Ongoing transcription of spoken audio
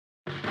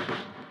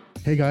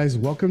Hey guys,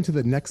 welcome to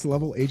the Next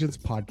Level Agents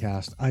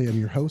podcast. I am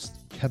your host,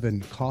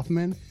 Kevin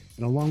Kaufman,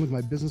 and along with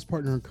my business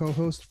partner and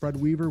co-host, Fred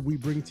Weaver, we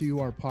bring to you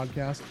our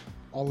podcast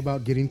all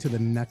about getting to the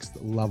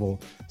next level.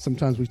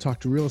 Sometimes we talk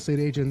to real estate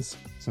agents,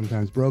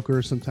 sometimes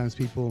brokers, sometimes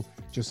people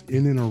just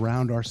in and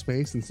around our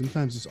space, and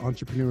sometimes just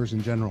entrepreneurs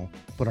in general.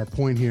 But our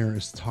point here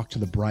is to talk to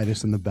the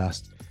brightest and the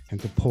best and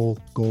to pull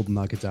gold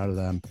nuggets out of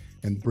them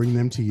and bring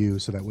them to you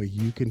so that way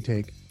you can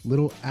take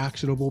little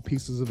actionable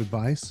pieces of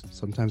advice,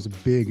 sometimes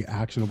big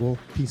actionable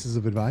pieces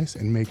of advice,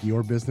 and make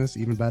your business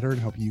even better and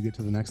help you get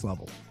to the next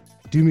level.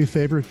 Do me a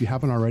favor, if you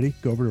haven't already,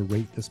 go over to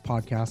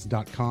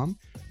ratethispodcast.com,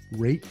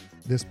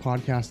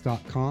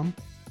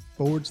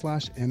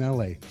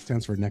 ratethispodcast.com/NLA. It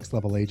stands for Next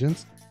Level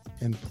Agents.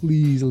 And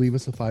please leave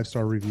us a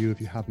 5-star review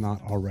if you have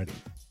not already.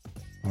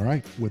 All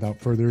right, without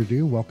further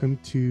ado, welcome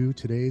to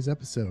today's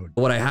episode.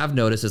 What I have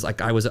noticed is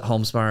like I was at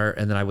HomeSmart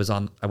and then I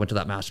went to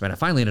that mastermind. I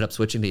finally ended up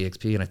switching to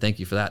EXP and I thank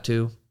you for that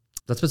too.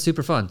 That's been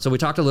super fun. So we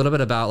talked a little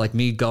bit about like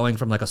me going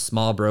from like a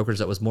small brokerage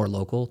that was more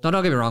local. No,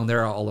 don't get me wrong,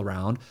 they're all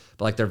around,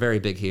 but like they're very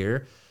big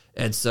here.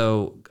 And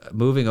so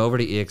moving over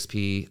to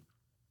EXP,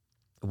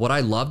 what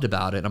I loved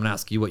about it, I'm gonna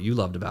ask you what you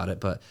loved about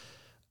it, but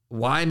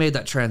why I made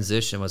that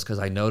transition was because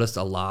I noticed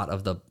a lot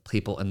of the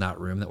people in that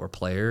room that were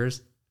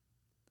players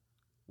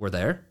were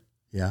there.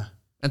 Yeah.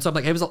 And so I'm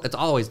like, it's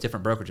always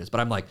different brokerages, but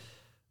I'm like,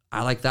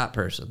 I like that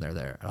person, they're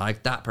there. I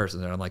like that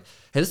person there. I'm like,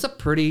 hey, this is a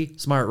pretty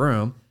smart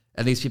room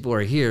and these people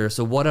are here.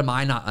 So what am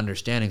I not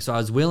understanding? So I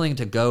was willing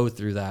to go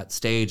through that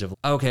stage of,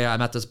 okay,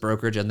 I'm at this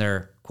brokerage and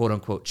they're quote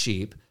unquote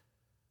cheap.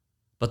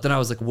 But then I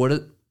was like, what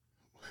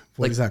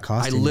is that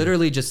costing? I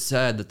literally just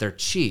said that they're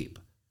cheap.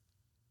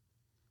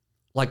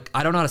 Like,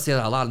 I don't know how to say that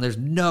out loud, and there's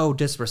no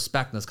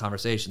disrespect in this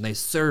conversation. They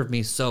serve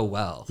me so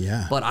well.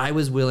 Yeah. But I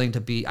was willing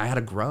to I had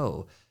to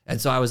grow. And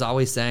so I was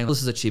always saying,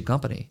 this is a cheap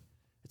company.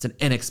 It's an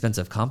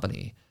inexpensive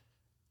company.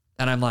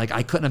 And I'm like,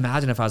 I couldn't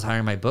imagine if I was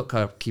hiring my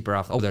bookkeeper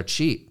off, they're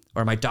cheap.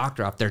 Or my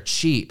doctor off, they're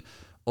cheap.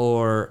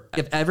 Or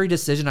if every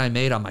decision I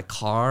made on my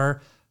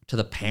car, to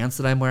the pants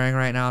that I'm wearing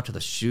right now, to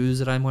the shoes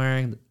that I'm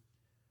wearing,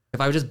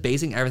 if I was just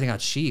basing everything on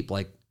cheap,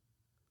 like,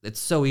 it's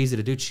so easy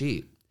to do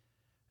cheap.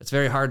 It's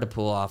very hard to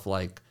pull off,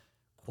 like,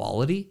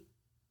 quality.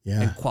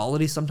 Yeah. And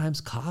quality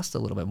sometimes costs a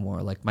little bit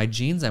more. Like my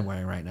jeans I'm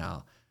wearing right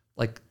now,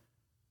 like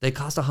they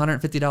cost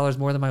 $150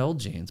 more than my old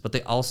jeans, but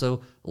they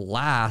also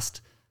last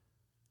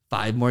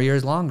 5 more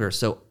years longer.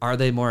 So are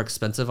they more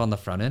expensive on the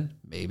front end?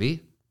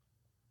 Maybe.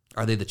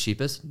 Are they the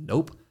cheapest?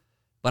 Nope.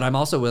 But I'm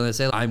also willing to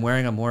say I'm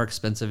wearing a more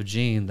expensive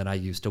jean than I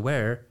used to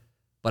wear,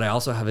 but I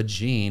also have a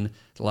jean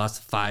that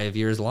lasts 5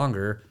 years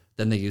longer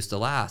than they used to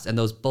last. And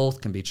those both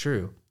can be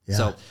true. Yeah.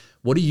 So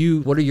what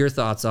are your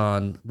thoughts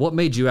on what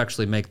made you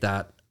actually make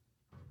that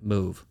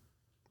move?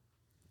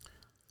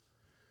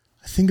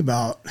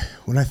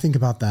 When I think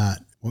about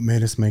that, what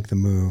made us make the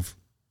move,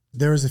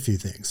 there was a few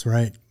things,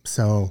 right?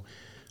 So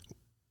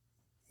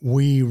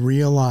we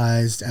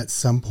realized at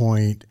some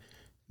point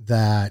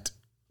that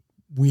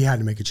we had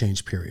to make a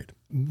change, period.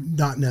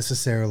 Not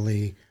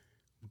necessarily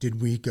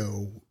did we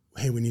go,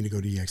 hey, we need to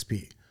go to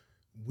EXP.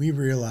 We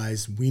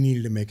realized we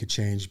needed to make a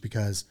change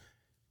because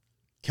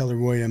Keller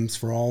Williams,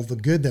 for all the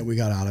good that we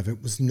got out of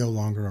it, was no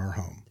longer our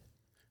home.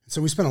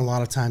 So we spent a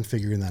lot of time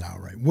figuring that out,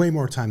 right? Way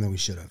more time than we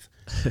should have.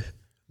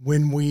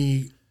 When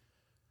we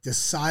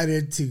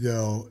decided to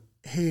go,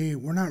 hey,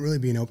 we're not really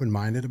being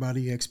open-minded about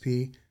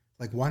EXP.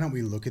 Like, why don't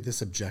we look at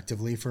this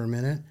objectively for a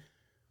minute?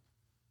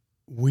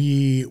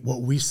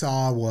 What we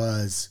saw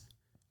was,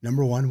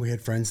 number one, we had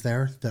friends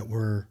there that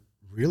were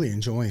really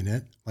enjoying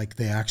it. Like,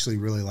 they actually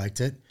really liked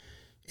it.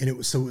 And it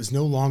was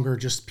no longer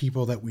just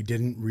people that we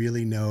didn't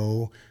really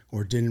know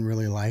or didn't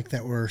really like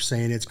that were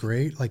saying it's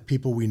great. Like,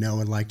 people we know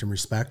and liked and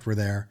respect were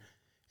there,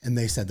 and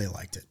they said they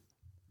liked it,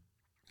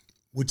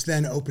 which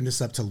then opened us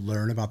up to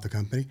learn about the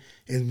company.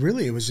 And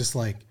really, it was just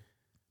like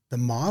the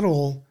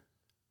model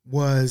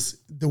was,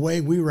 the way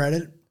we read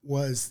it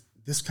was,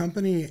 this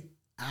company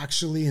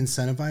actually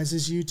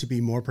incentivizes you to be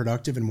more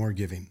productive and more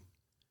giving.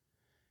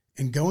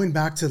 And going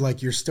back to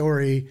like your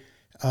story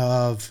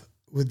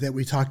that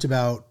we talked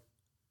about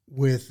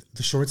with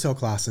the short sale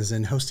classes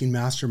and hosting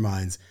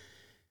masterminds,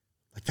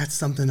 like that's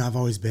something I've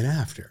always been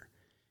after.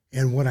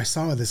 And what I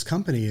saw with this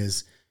company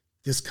is,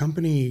 this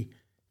company,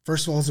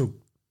 first of all, is a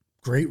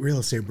great real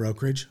estate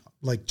brokerage,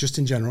 like just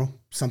in general,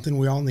 something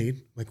we all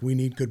need. Like, we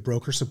need good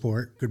broker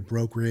support, good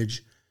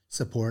brokerage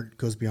support,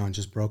 goes beyond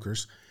just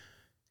brokers.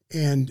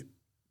 And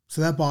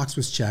so that box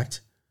was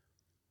checked.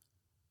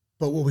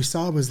 But what we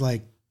saw was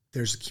like,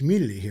 there's a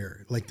community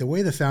here. Like the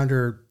way the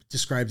founder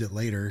described it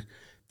later,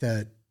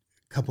 that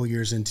a couple of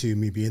years into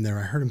me being there,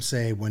 I heard him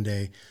say one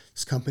day,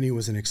 this company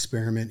was an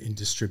experiment in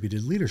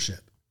distributed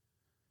leadership,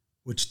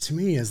 which to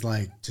me is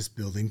like just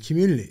building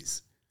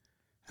communities.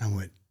 And I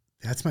went,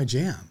 that's my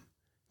jam.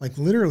 Like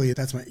literally,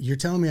 you're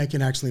telling me I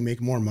can actually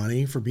make more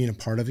money for being a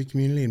part of a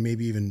community and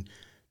maybe even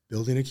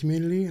building a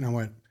community. And I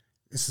went,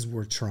 this is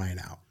worth trying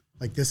out.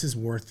 Like, this is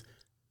worth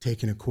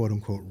taking a quote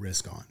unquote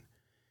risk on.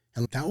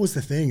 And that was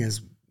the thing,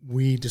 is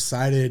we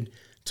decided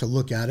to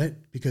look at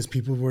it because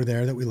people were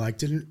there that we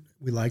liked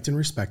and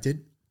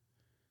respected.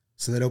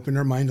 So that opened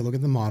our mind to look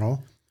at the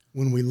model.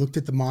 When we looked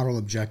at the model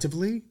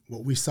objectively,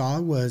 what we saw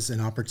was an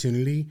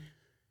opportunity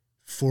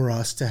for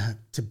us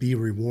to be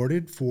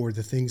rewarded for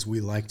the things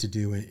we like to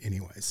do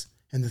anyways,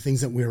 and the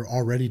things that we were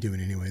already doing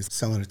anyways,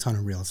 selling a ton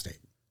of real estate.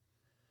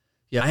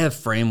 Yeah, I have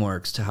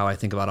frameworks to how I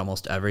think about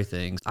almost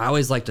everything. I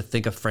always like to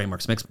think of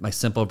frameworks, makes my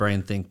simple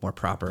brain think more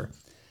proper.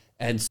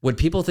 And when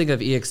people think of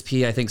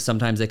EXP, I think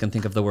sometimes they can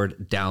think of the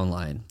word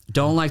downline.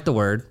 Don't like the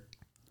word,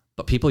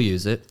 but people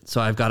use it,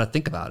 so I've got to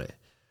think about it.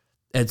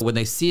 And when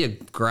they see a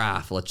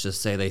graph, let's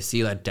just say they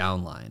see that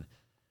downline,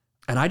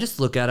 and I just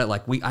look at it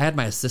like I had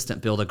my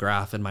assistant build a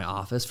graph in my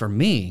office for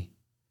me,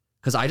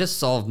 because I just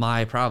solve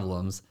my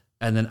problems,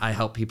 and then I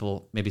help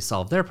people maybe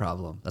solve their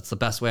problem. That's the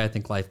best way I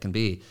think life can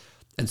be.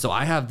 And so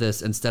I have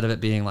this, instead of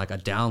it being like a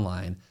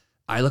downline,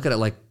 I look at it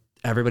like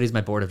everybody's my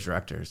board of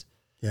directors.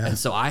 Yeah. And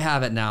so I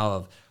have it now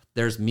of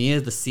there's me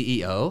as the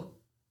CEO.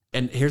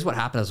 And here's what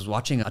happened. I was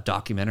watching a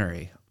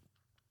documentary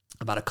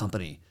about a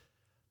company,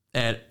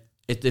 and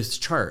this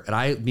chart,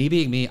 and me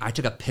being me, I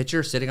took a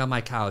picture sitting on my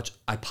couch.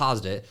 I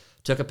paused it,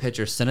 took a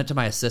picture, sent it to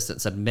my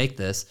assistant, said, make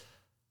this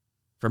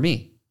for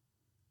me,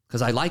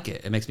 because I like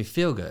it. It makes me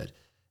feel good.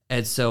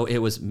 And so it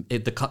was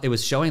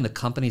showing the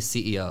company's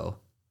CEO,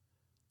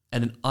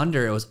 and then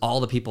under it was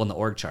all the people in the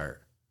org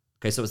chart.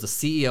 Okay, so it was the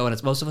CEO, and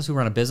it's most of us who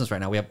run a business right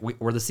now.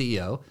 We're the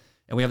CEO,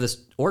 and we have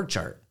this org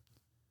chart.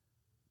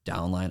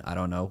 Downline, I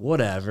don't know,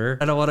 whatever.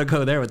 I don't want to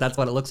go there, but that's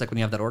what it looks like when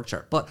you have that org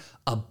chart. But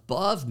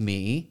above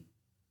me,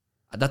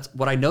 that's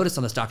what I noticed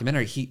on this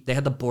documentary. They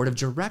had the board of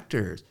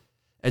directors.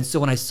 And so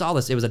when I saw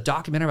this, it was a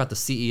documentary about the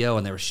CEO,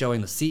 and they were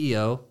showing the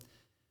CEO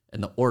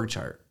and the org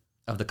chart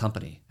of the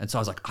company. And so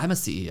I was like, I'm a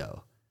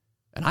CEO,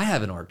 and I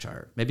have an org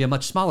chart, maybe a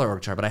much smaller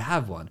org chart, but I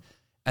have one.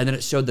 And then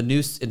it showed the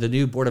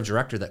new board of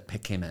director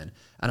that came in.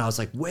 And I was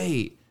like,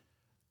 wait,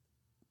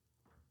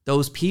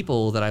 those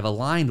people that I've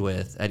aligned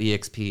with at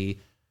EXP,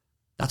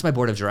 that's my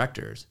board of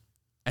directors.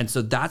 And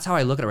so that's how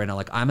I look at it right now.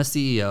 Like, I'm a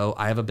CEO,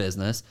 I have a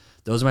business.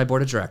 Those are my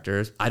board of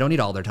directors. I don't need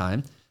all their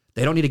time.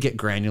 They don't need to get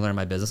granular in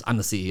my business. I'm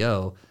the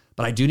CEO,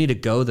 but I do need to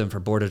go them for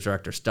board of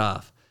director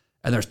stuff.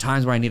 And there's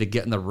times where I need to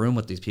get in the room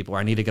with these people, or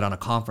I need to get on a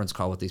conference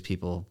call with these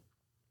people,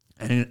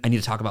 and I need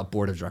to talk about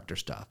board of director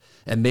stuff.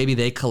 And maybe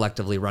they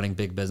collectively running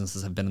big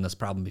businesses have been in this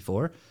problem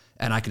before,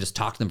 and I can just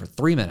talk to them for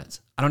 3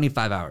 minutes. I don't need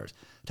 5 hours.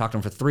 Talk to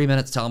them for 3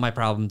 minutes, tell them my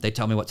problem. They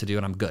tell me what to do,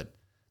 and I'm good.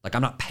 Like,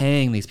 I'm not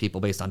paying these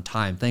people based on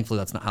time. Thankfully,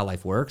 that's not how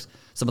life works.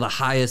 Some of the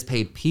highest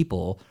paid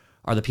people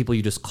are the people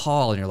you just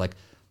call and you're like,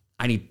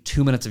 I need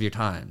 2 minutes of your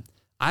time.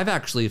 I've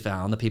actually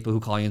found the people who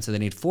call you and say they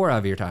need 4 hours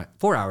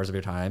of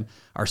your time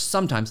are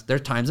sometimes, there are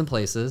times and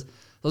places.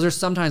 Those are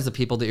sometimes the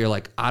people that you're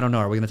like, I don't know,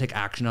 are we going to take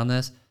action on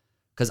this?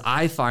 Because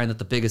I find that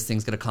the biggest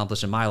things get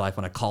accomplished in my life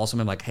when I call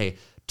someone like, hey,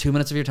 2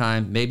 minutes of your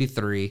time, maybe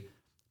 3.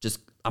 Just,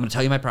 I'm going to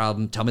tell you my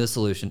problem. Tell me the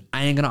solution.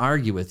 I ain't going to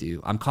argue with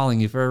you. I'm calling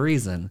you for a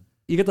reason.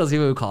 You get those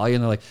people who call you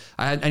and they're like,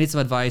 I need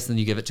some advice, and then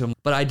you give it to them.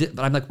 But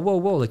I'm like, whoa,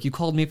 like, you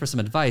called me for some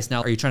advice.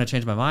 Now, are you trying to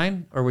change my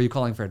mind, or were you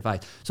calling for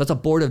advice? So it's a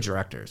board of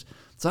directors.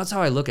 So that's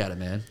how I look at it,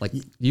 man. Like,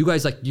 you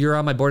guys, like, you're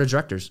on my board of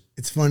directors.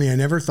 It's funny. I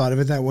never thought of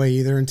it that way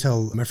either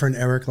until my friend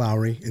Eric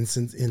Lowry in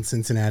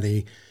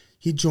Cincinnati,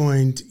 he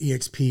joined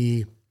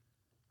EXP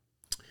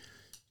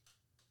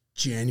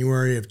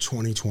January of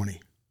 2020.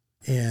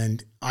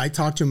 And I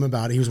talked to him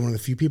about it. He was one of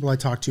the few people I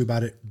talked to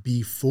about it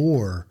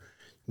before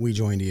we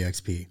joined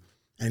EXP.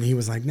 And he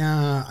was like,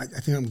 nah, I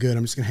think I'm good.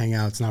 I'm just going to hang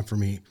out. It's not for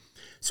me.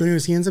 So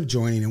anyways, he ends up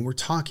joining, and we're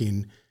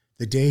talking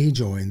the day he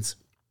joins.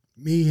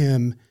 Me,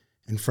 him,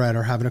 and Fred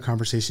are having a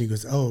conversation. He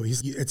goes, oh,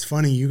 it's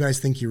funny. You guys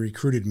think you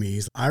recruited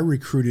me. I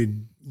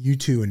recruited you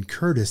two and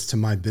Curtis to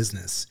my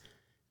business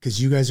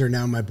because you guys are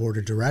now my board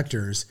of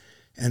directors,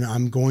 and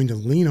I'm going to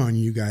lean on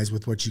you guys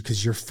with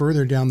because you're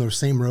further down the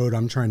same road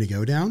I'm trying to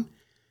go down.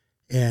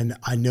 And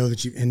I know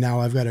that and now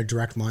I've got a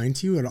direct line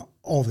to you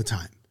all the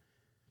time.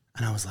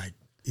 And I was like,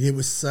 it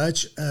was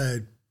such a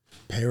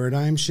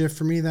paradigm shift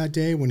for me that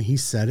day when he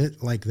said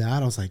it like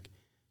that. I was like,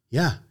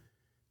 yeah,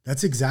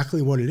 that's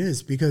exactly what it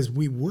is, because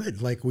we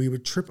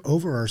would trip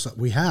over ourselves.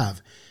 We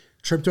have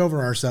tripped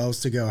over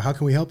ourselves to go, how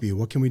can we help you?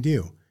 What can we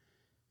do?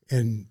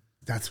 And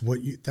that's why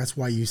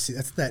you see,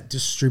 that's that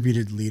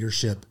distributed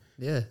leadership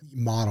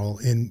model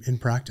in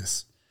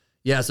practice.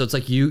 Yeah. So it's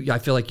like I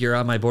feel like you're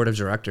on my board of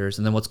directors.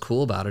 And then what's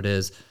cool about it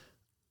is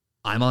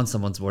I'm on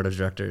someone's board of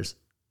directors.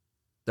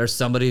 There's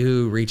somebody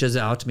who reaches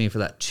out to me for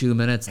that 2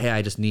 minutes. Hey,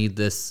 I just need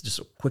this, just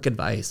quick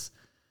advice.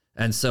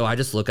 And so I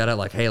just look at it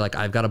like, hey, like,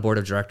 I've got a board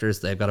of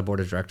directors. They've got a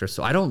board of directors.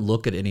 So I don't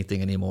look at anything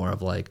anymore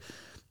of like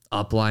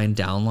upline,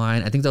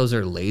 downline. I think those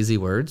are lazy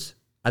words.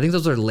 I think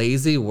those are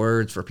lazy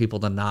words for people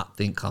to not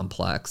think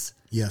complex.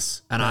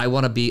 Yes. And I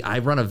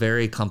run a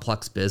very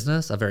complex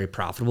business, a very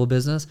profitable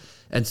business.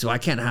 And so I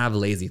can't have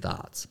lazy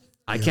thoughts.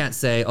 I can't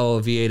say, oh,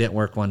 VA didn't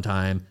work one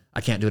time,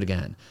 I can't do it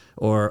again.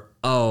 Or,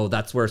 oh,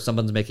 that's where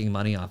someone's making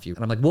money off you.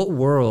 And I'm like, what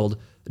world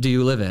do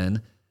you live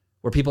in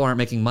where people aren't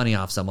making money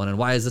off someone? And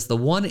why is this the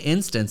one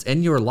instance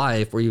in your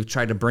life where you've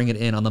tried to bring it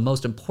in on the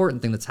most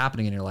important thing that's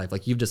happening in your life?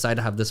 Like, you've decided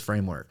to have this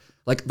framework.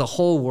 Like, the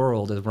whole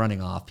world is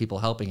running off people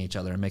helping each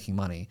other and making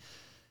money.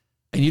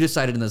 and you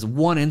decided in this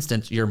one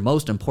instance, your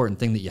most important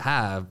thing that you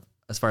have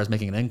as far as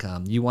making an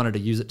income, you wanted to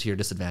use it to your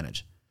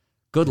disadvantage.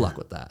 Good luck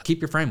with that.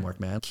 Keep your framework,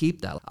 man.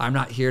 Keep that. I'm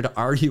not here to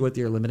argue with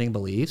your limiting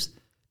beliefs.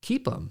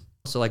 Keep them.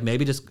 So like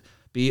maybe just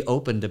be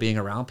open to being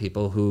around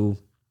people who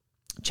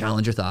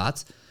challenge your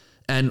thoughts.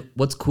 And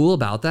what's cool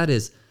about that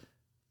is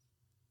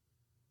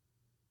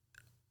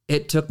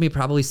it took me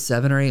probably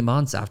 7 or 8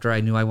 months after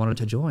I knew I wanted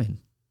to join.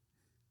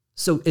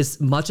 So as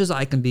much as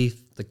I can be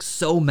like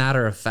so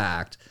matter of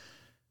fact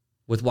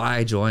with why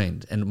I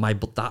joined and my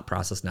thought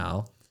process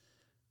now,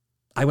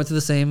 I went through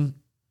the same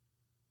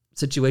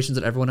situations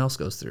that everyone else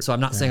goes through. So I'm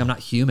not saying I'm not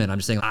human. I'm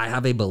just saying I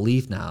have a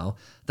belief now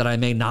that I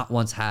may not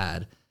once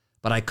had,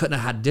 but I couldn't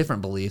have had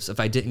different beliefs if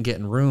I didn't get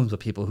in rooms with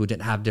people who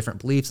didn't have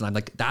different beliefs. And I'm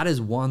like, that is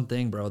one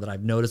thing, bro, that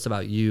I've noticed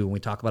about you when we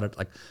talk about it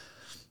like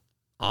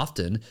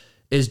often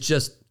is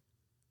just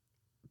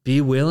be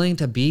willing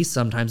to be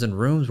sometimes in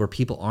rooms where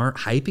people aren't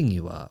hyping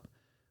you up,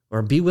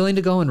 or be willing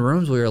to go in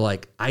rooms where you're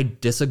like, I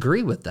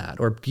disagree with that,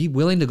 or be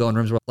willing to go in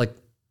rooms where like,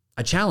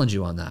 I challenge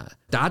you on that.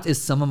 That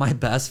is some of my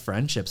best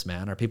friendships,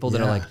 man, are people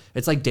that are like,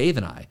 it's like Dave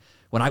and I,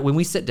 when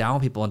we sit down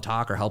with people and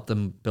talk or help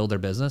them build their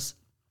business,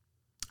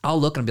 I'll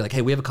look and be like,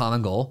 hey, we have a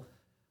common goal.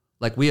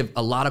 Like we have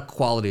a lot of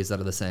qualities that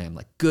are the same,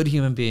 like good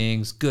human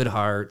beings, good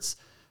hearts,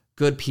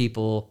 good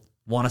people,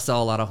 want to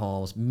sell a lot of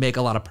homes, make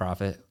a lot of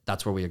profit.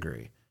 That's where we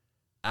agree.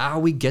 How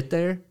we get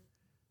there,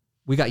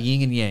 we got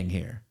yin and yang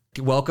here.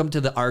 Welcome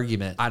to the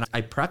argument.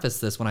 I preface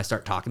this when I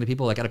start talking to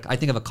people, like I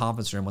think of a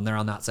conference room when they're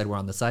on that side, we're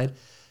on this side.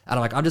 And I'm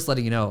like, I'm just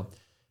letting you know,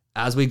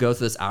 as we go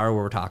through this hour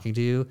where we're talking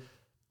to you,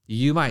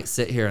 you might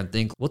sit here and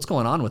think, what's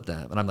going on with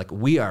them? And I'm like,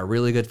 we are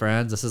really good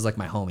friends. This is like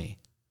my homie.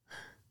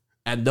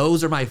 And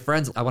those are my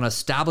friends. I want to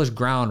establish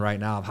ground right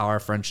now of how our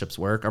friendships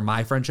work or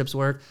my friendships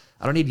work.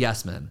 I don't need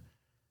yes men.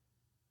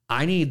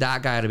 I need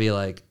that guy to be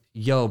like,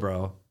 yo,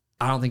 bro,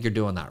 I don't think you're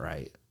doing that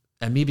right.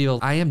 And me be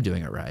like, I am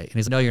doing it right. And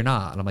he's like, no, you're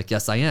not. And I'm like,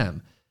 yes, I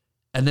am.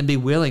 And then be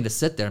willing to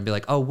sit there and be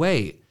like, oh,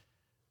 wait,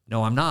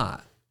 no, I'm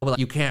not. Well,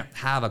 you can't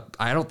have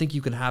I don't think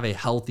you can have a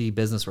healthy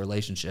business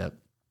relationship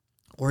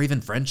or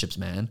even friendships,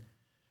 man,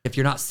 if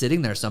you're not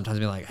sitting there sometimes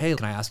being like, hey,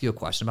 can I ask you a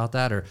question about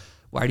that? Or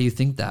why do you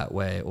think that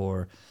way?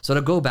 Or so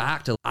to go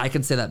back to, I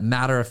can say that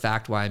matter of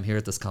fact why I'm here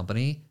at this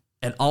company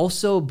and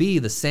also be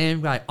the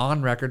same guy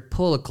on record,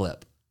 pull a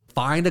clip,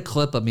 find a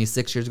clip of me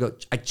 6 years ago.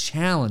 I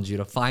challenge you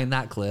to find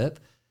that clip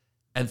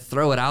and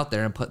throw it out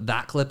there and put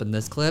that clip in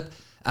this clip.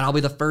 And I'll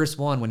be the first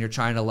one when you're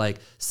trying to like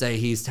say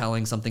he's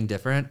telling something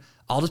different.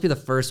 I'll just be the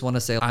first one to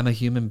say I'm a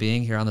human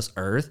being here on this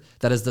earth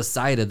that has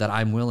decided that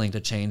I'm willing to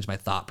change my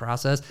thought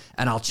process.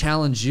 And I'll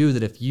challenge you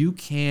that if you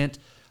can't,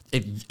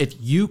 if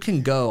you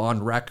can go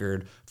on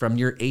record from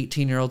your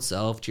 18-year-old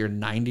self to your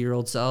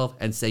 90-year-old self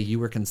and say you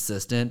were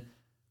consistent,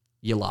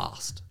 you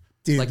lost.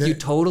 Dude, like you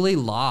totally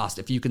lost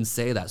if you can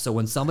say that. So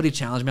when somebody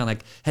challenged me, I'm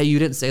like, hey, you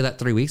didn't say that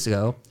 3 weeks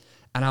ago.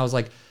 And I was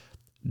like,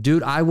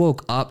 dude, I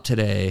woke up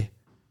today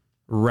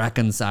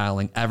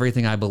reconciling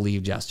everything I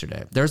believed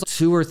yesterday. There's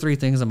 2 or 3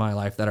 things in my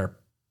life that are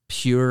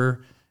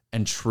pure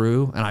and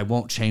true, and I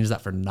won't change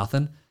that for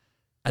nothing.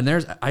 And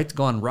I have to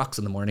go on rucks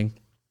in the morning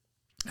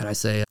and I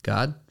say,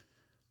 God,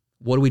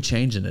 what are we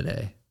changing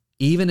today?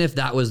 Even if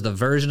that was the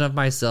version of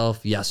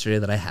myself yesterday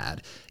that I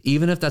had,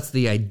 even if that's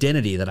the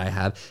identity that I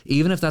have,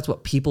 even if that's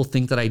what people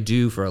think that I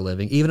do for a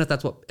living, even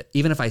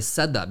if I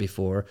said that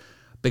before,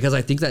 because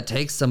I think that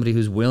takes somebody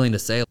who's willing to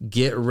say,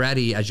 get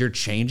ready as you're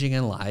changing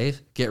in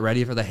life, get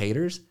ready for the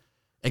haters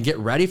and get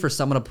ready for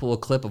someone to pull a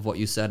clip of what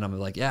you said. And I'm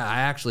like, yeah,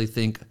 I actually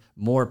think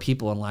more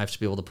people in life should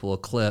be able to pull a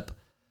clip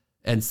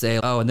and say,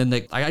 oh, and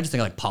then I just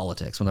think like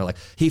politics when they're like,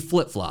 he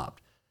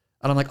flip-flopped.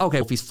 And I'm like, okay,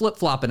 if he's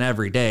flip-flopping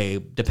every day,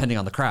 depending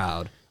on the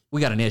crowd,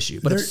 we got an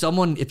issue. But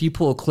if you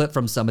pull a clip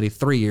from somebody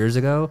 3 years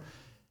ago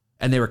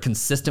and they were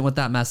consistent with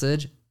that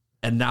message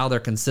and now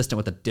they're consistent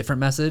with a different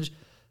message,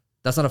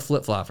 that's not a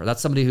flip-flopper.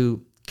 That's somebody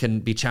who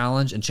can be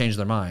challenged and change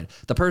their mind.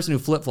 The person who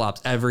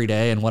flip-flops every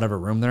day in whatever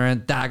room they're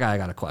in, that guy I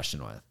got a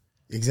question with.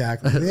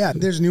 Exactly. Yeah,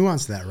 there's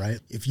nuance to that, right?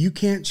 If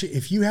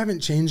you haven't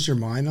changed your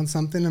mind on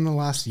something in the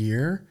last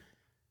year,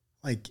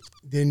 like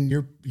then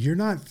you're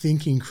not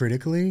thinking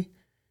critically,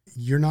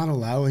 you're not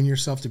allowing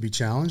yourself to be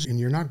challenged, and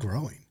you're not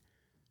growing.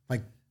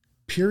 Like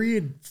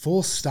period,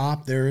 full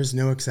stop, there is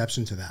no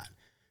exception to that.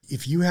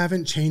 If you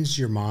haven't changed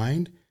your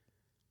mind,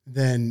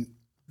 then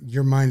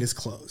your mind is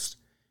closed.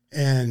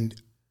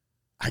 And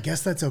I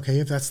guess that's okay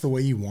if that's the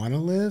way you want to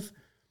live.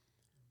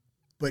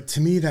 But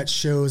to me, that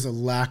shows a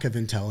lack of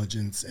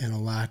intelligence and a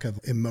lack of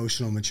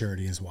emotional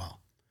maturity as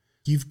well.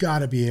 You've got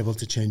to be able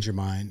to change your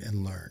mind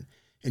and learn.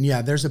 And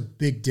yeah, there's a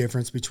big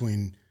difference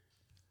between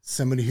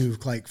somebody who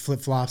like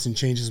flip-flops and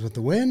changes with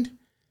the wind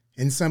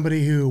and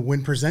somebody who,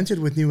 when presented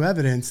with new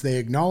evidence, they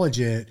acknowledge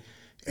it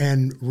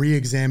and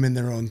re-examine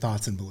their own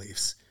thoughts and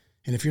beliefs.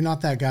 And if you're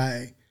not that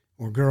guy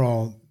or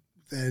girl,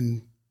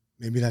 then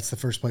maybe that's the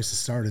first place to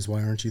start is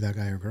why aren't you that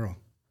guy or girl?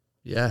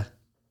 Yeah.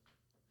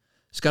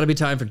 It's got to be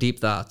time for deep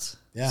thoughts.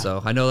 Yeah.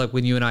 So I know like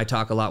when you and I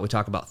talk a lot, we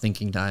talk about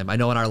thinking time. I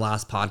know in our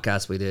last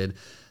podcast we did,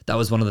 that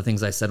was one of the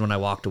things I said when I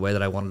walked away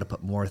that I wanted to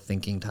put more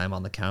thinking time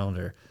on the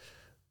calendar.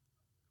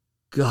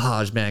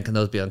 gosh, man, can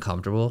those be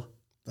uncomfortable?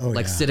 Oh,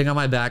 Like yeah. sitting on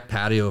my back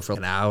patio for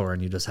an hour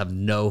and you just have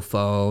no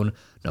phone,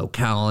 no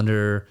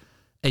calendar,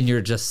 and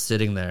you're just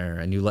sitting there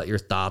and you let your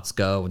thoughts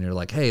go and you're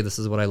like, hey, this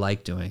is what I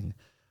like doing.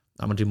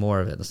 I'm gonna do more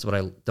of it. This is what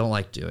I don't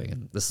like doing.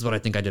 And this is what I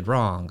think I did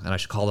wrong. And I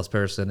should call this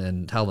person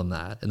and tell them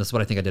that. And this is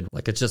what I think I did.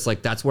 Like, it's just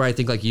like, that's where I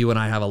think like you and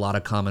I have a lot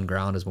of common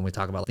ground is when we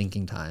talk about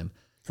thinking time.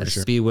 For And sure.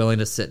 just be willing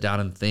to sit down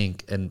and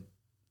think and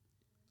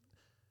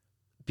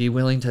be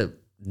willing to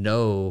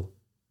know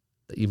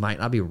that you might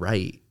not be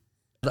right.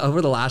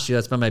 Over the last year,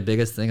 that's been my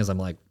biggest thing is I'm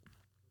like,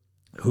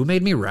 who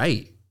made me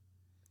right?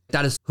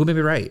 That is who made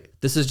me right.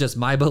 This is just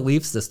my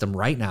belief system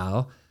right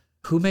now.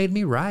 Who made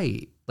me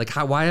right? Like,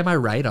 why am I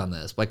right on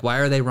this? Like, why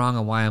are they wrong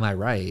and why am I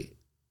right?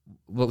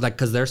 Well, like,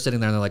 because they're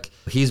sitting there and they're like,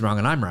 he's wrong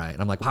and I'm right.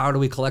 And I'm like, how do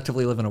we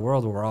collectively live in a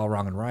world where we're all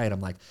wrong and right?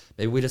 I'm like,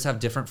 maybe we just have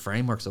different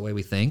frameworks the way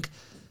we think.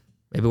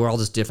 Maybe we're all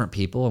just different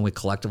people and we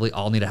collectively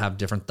all need to have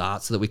different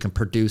thoughts so that we can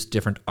produce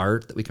different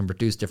art, that we can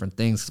produce different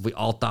things. If we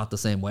all thought the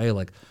same way,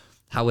 like,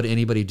 how would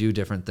anybody do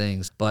different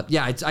things? But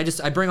yeah,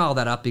 I bring all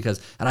that up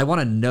because, and I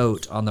want to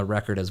note on the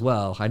record as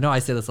well. I know I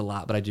say this a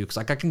lot, but I do because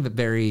like I can get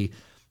very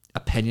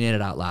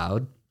opinionated out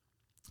loud.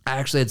 I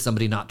actually had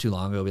somebody not too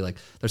long ago be like,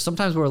 there's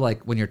sometimes where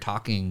like when you're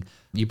talking,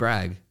 you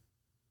brag.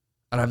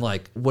 And I'm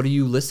like, what are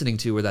you listening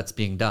to where that's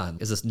being done?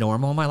 Is this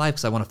normal in my life?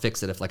 Because I want to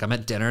fix it. If like I'm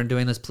at dinner and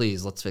doing this,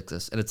 please, let's fix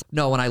this. And it's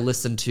no, when I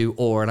listen to,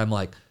 and I'm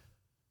like,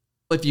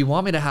 if you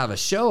want me to have a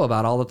show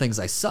about all the things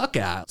I suck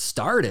at,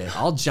 start it.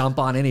 I'll jump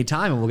on any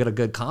time and we'll get a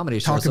good comedy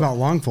show. Talk about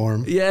long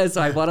form. Yes,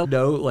 I want to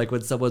know like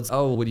when someone's,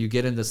 when you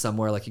get into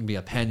somewhere like you can be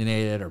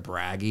opinionated or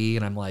braggy.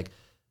 And I'm like,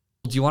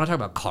 do you want to talk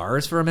about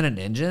cars for a minute and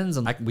engines?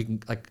 And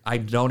I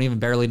don't even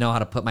barely know how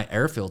to put my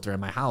air filter in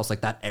my house.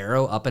 Like that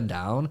arrow up and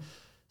down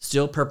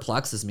still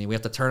perplexes me. We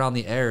have to turn on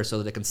the air so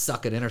that it can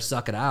suck it in or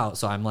suck it out.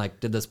 So I'm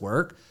like, did this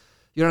work?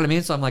 You know what I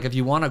mean? So I'm like, if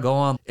you want to go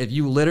on, if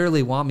you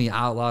literally want me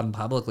out loud and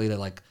publicly to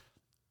like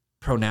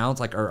pronounce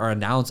like or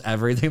announce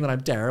everything that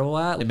I'm terrible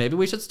at, like, maybe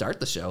we should start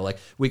the show. Like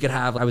we could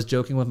have, I was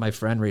joking with my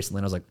friend recently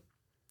and I was like,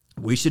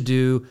 we should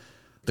do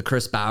the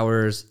Chris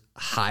Bowers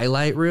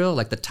highlight reel,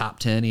 like the top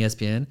 10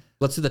 ESPN.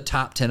 Let's do the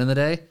top 10 in the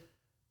day.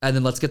 And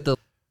then let's get the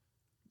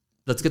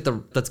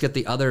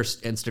other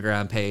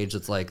Instagram page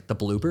that's like the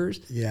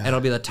bloopers. Yeah. And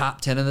it'll be the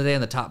top 10 in the day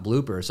and the top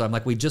bloopers. So I'm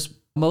like,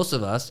 most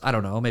of us, I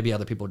don't know, maybe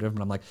other people are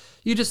different. I'm like,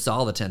 you just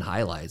saw the 10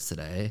 highlights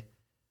today.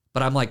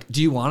 But I'm like,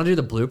 do you want to do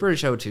the blooper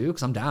show too?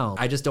 Because I'm down.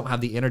 I just don't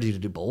have the energy to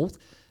do both.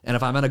 And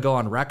if I'm going to go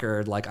on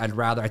record, like I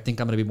think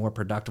I'm going to be more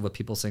productive with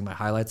people seeing my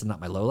highlights and not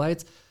my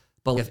lowlights.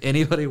 But if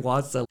anybody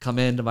wants to come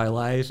into my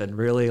life and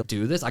really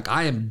do this, like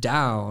I am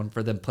down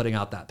for them putting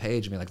out that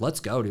page and be like, let's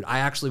go, dude. I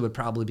actually would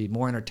probably be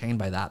more entertained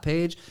by that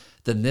page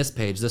than this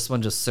page. This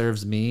one just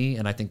serves me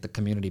and I think the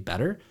community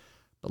better.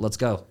 But let's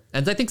go.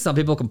 And I think some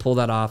people can pull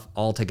that off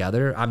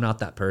altogether. I'm not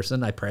that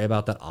person. I pray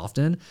about that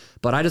often.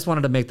 But I just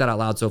wanted to make that out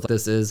loud. So if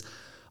this is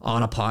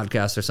on a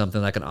podcast or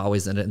something, I can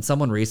always end it. And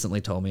someone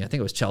recently told me, I think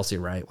it was Chelsea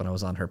Wright when I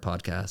was on her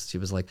podcast, she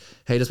was like,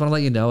 hey, just want to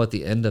let you know at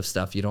the end of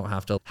stuff, you don't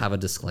have to have a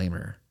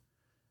disclaimer.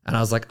 And I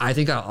was like, I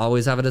think I'll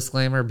always have a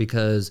disclaimer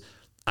because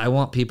I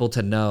want people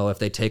to know if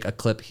they take a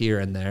clip here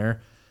and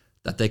there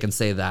that they can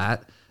say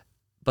that.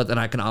 But then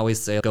I can always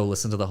say, go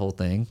listen to the whole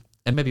thing.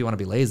 And maybe you want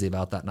to be lazy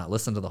about that, not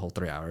listen to the whole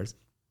 3 hours.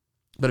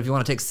 But if you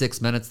want to take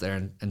 6 minutes there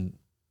and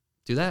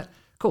do that,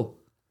 cool.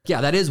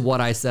 Yeah, that is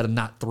what I said in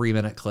that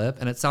 3-minute clip.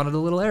 And it sounded a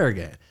little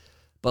arrogant.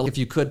 But if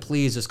you could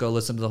please just go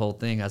listen to the whole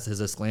thing as his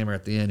disclaimer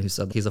at the end, who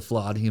said he's a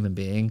flawed human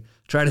being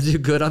trying to do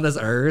good on this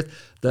earth,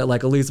 that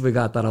like at least we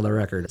got that on the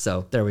record.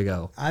 So there we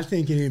go. I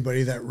think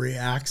anybody that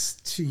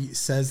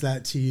says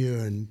that to you,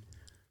 and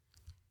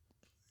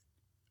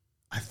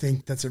I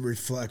think that's a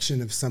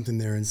reflection of something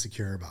they're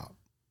insecure about.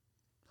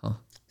 Huh.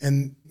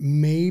 And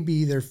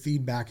maybe their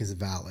feedback is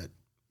valid.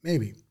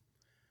 Maybe.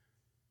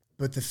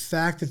 But the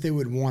fact that they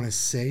would want to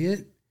say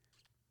it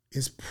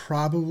is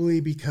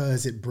probably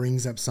because it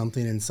brings up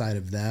something inside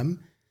of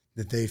them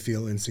that they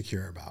feel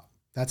insecure about.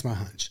 That's my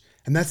hunch.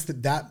 And that's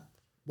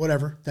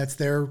whatever. That's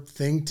their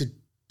thing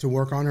to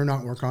work on or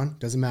not work on.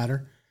 Doesn't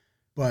matter.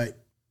 But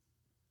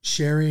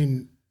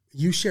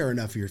you share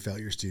enough of your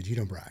failures, dude. You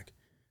don't brag.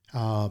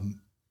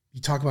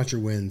 You talk about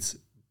your wins,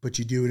 but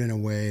you do it in a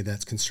way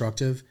that's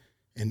constructive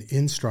and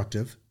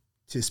instructive,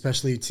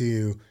 especially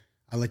to,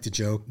 I like to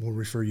joke, we'll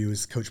refer you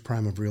as Coach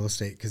Prime of real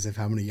estate because of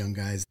how many young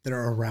guys that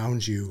are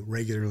around you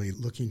regularly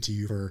looking to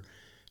you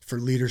for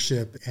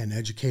leadership and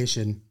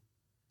education,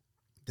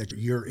 that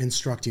you're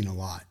instructing a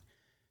lot.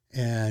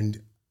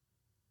 And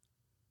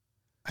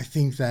I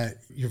think that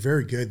you're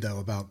very good, though,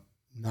 about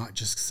not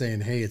just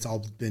saying, hey, it's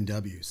all been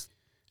W's.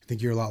 I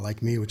think you're a lot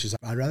like me, which is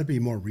I'd rather be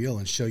more real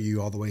and show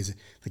you all the ways,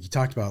 like you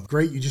talked about.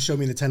 Great, you just showed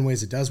me the 10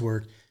 ways it does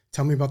work.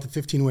 Tell me about the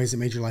 15 ways that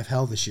made your life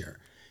hell this year.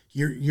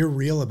 You're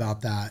real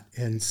about that.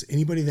 And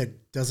anybody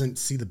that doesn't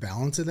see the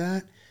balance of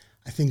that,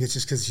 I think it's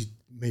just because you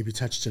maybe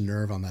touched a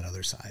nerve on that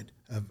other side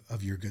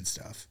of your good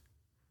stuff.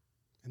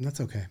 And that's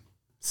okay.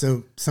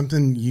 So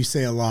something you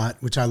say a lot,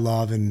 which I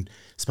love, and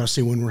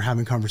especially when we're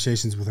having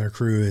conversations with our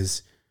crew,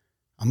 is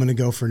I'm going to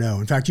go for no.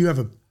 In fact, you have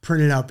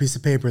printed out piece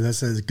of paper that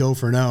says go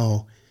for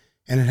no,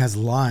 and it has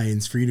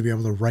lines for you to be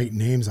able to write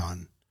names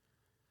on.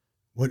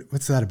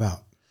 What's that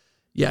about?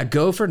 Yeah,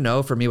 Go for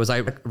No for me was, I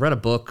read a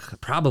book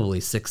probably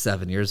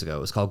 6-7 years ago.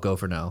 It was called Go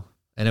for No.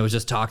 And it was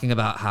just talking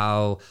about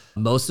how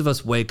most of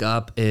us wake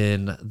up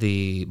in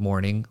the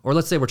morning, or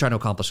let's say we're trying to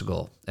accomplish a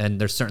goal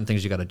and there's certain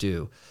things you got to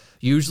do.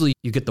 Usually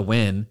you get the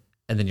win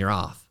and then you're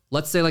off.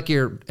 Let's say like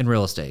you're in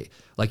real estate,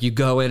 like you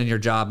go in and your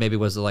job maybe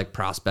was to like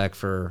prospect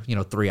for,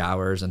 3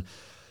 hours, and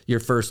your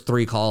first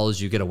 3 calls,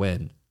 you get a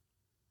win.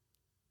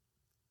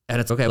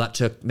 And it's okay. That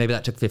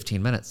took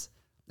 15 minutes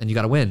and you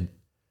got to win.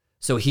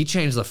 So he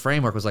changed the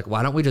framework, was like,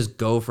 why don't we just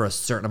go for a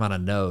certain amount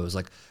of no's?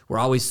 Like, we're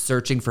always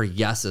searching for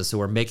yeses. So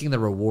we're making the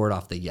reward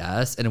off the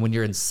yes. And when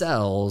you're in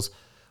sales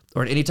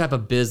or in any type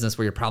of business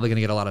where you're probably going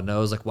to get a lot of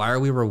no's, like, why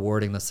are we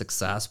rewarding the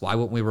success? Why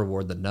wouldn't we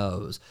reward the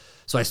no's?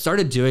 So I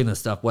started doing this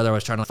stuff, whether I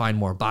was trying to find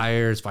more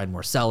buyers, find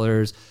more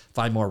sellers,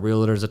 find more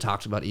realtors that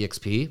talked about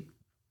EXP.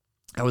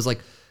 I was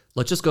like,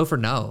 let's just go for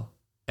no.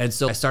 And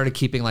so I started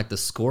keeping like the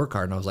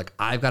scorecard, and I was like,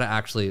 I've got to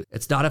actually,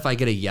 it's not if I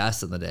get a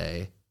yes in the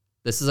day.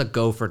 This is a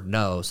go for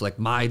no. So like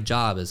my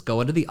job is go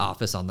into the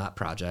office on that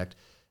project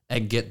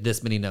and get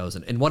this many no's.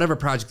 And whatever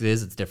project it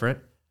is, it's different.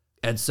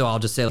 And so I'll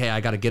just say, hey, I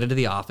got to get into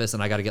the office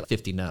and I got to get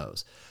 50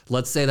 no's.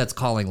 Let's say that's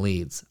calling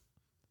leads.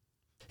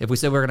 If we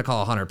say we're going to call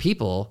 100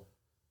 people,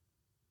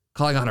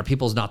 calling 100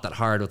 people is not that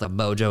hard with a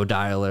Mojo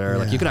dialer.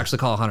 Like you could actually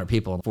call 100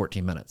 people in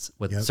 14 minutes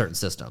with certain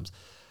systems.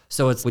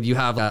 So it's when you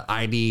have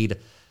I need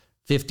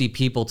 50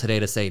 people today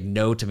to say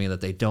no to me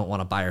that they don't want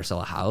to buy or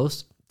sell a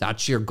house.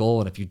 That's your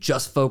goal. And if you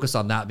just focus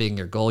on that being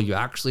your goal, you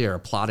actually are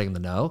applauding the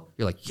no.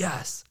 You're like,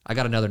 yes, I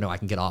got another no. I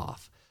can get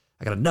off.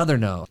 I got another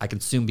no. I can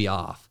soon be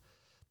off.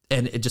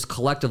 And it just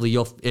collectively,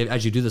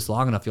 as you do this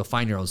long enough, you'll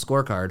find your own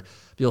scorecard.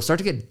 But you'll start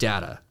to get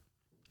data.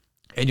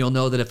 And you'll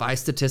know that if I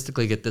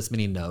statistically get this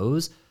many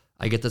no's,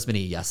 I get this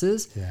many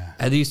yeses. Yeah.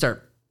 And then you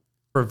start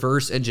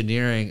reverse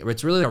engineering.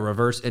 It's really a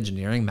reverse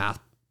engineering math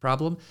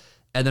problem.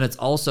 And then it's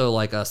also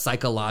like a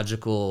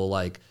psychological,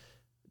 like,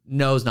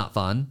 no's not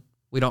fun.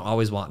 We don't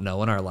always want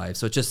no in our life.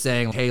 So it's just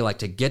saying, hey, like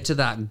to get to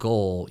that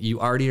goal,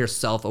 you already are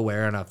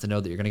self-aware enough to know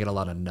that you're going to get a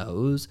lot of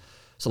no's.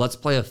 So let's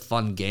play a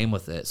fun game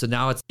with it. So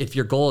now it's, if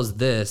your goal is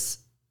this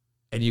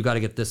and you got to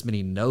get this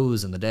many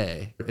no's in the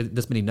day,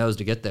 this many no's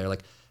to get there,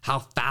 like how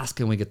fast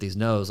can we get these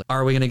no's? Like,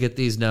 are we going to get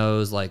these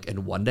no's like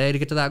in one day to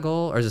get to that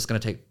goal? Or is this going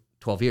to take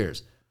 12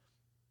 years?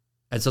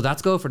 And so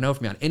that's go for no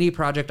for me. On any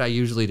project I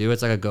usually do,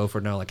 it's like a go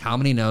for no. Like how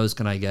many no's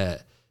can I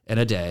get in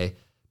a day?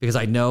 Because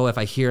I know if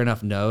I hear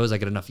enough no's, I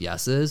get enough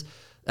yeses.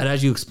 And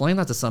as you explain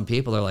that to some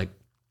people, they're like,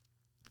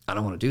 I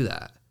don't want to do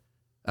that.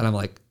 And I'm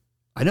like,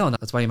 I know, and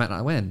that's why you might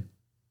not win.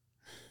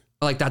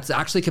 Like that's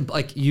actually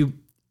like you,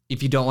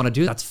 if you don't want to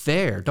do it, that's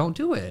fair. Don't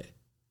do it.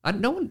 We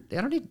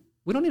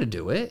don't need to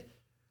do it.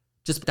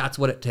 Just that's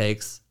what it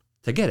takes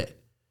to get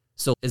it.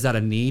 So is that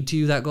a need to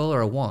you, that goal,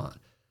 or a want?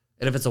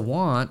 And if it's a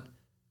want,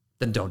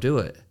 then don't do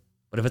it.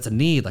 But if it's a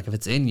need, like if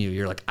it's in you,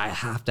 you're like, I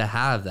have to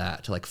have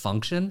that to like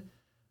function,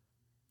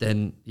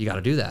 then you got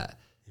to do that.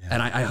 Yeah.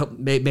 And I hope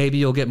maybe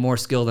you'll get more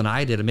skill than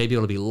I did, and maybe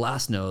it'll be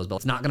less no's, but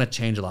it's not going to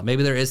change a lot.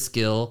 Maybe there is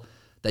skill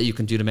that you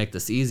can do to make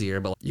this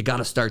easier, but you got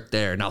to start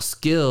there. Now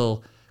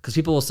skill, because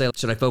people will say,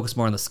 should I focus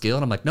more on the skill?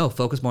 And I'm like, no,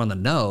 focus more on the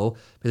no,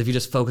 because if you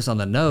just focus on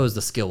the no's,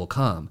 the skill will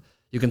come.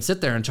 You can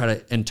sit there and try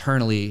to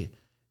internally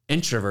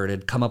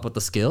introverted come up with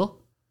the skill,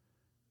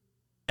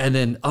 and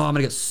then, oh, I'm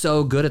going to get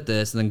so good at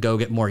this, and then go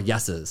get more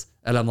yeses.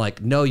 And I'm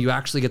like, no, you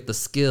actually get the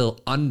skill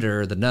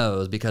under the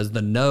no's, because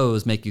the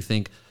no's make you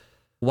think,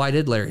 why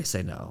did Larry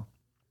say no?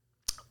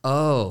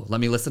 Oh,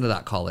 let me listen to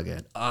that call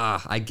again.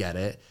 I get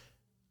it.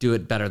 Do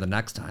it better the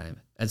next time.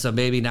 And so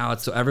maybe now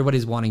it's, so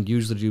everybody's wanting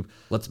usually to do,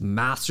 let's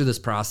master this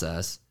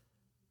process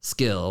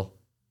skill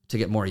to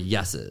get more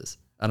yeses.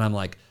 And I'm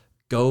like,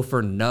 go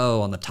for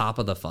no on the top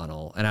of the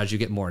funnel. And as you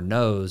get more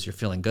no's, you're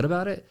feeling good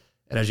about it.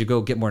 And as you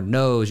go get more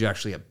no's, you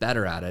actually get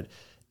better at it.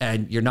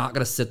 And you're not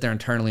going to sit there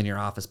internally in your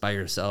office by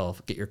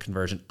yourself, get your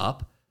conversion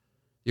up.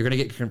 You're going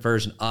to get your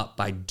conversion up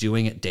by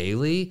doing it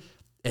daily.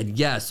 And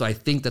yes, so I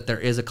think that there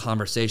is a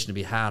conversation to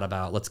be had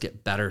about let's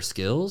get better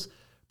skills,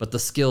 but the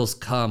skills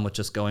come with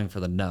just going for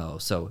the no.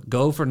 So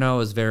go for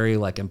no is very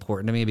like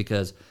important to me,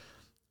 because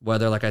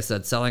whether, like I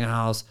said, selling a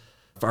house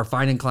or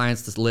finding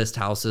clients to list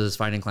houses,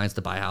 finding clients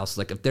to buy houses,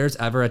 like if there's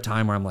ever a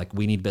time where I'm like,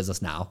 we need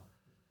business now,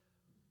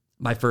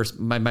 my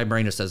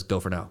brain just says go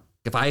for no.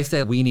 If I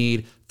say we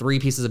need 3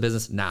 pieces of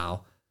business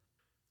now,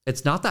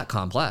 it's not that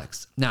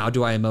complex. Now,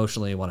 do I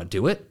emotionally want to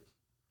do it?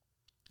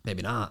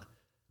 Maybe not.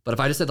 But if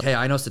I just said, hey,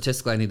 I know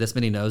statistically I need this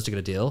many no's to get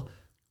a deal,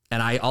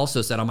 and I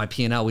also said on my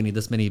P&L we need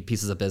this many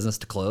pieces of business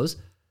to close,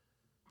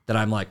 then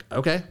I'm like,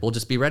 okay, we'll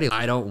just be ready.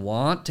 I don't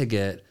want to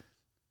get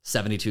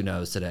 72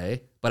 no's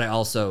today, but I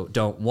also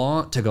don't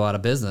want to go out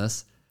of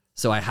business,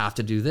 so I have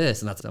to do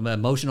this. And that's the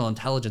emotional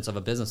intelligence of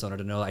a business owner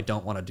to know I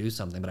don't want to do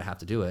something, but I have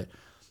to do it.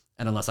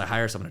 And unless I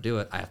hire someone to do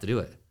it, I have to do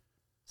it.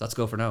 So let's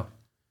go for no.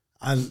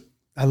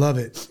 I love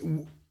it.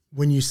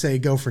 When you say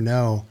go for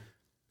no,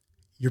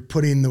 you're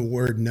putting the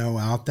word no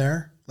out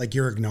there. Like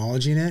you're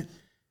acknowledging it.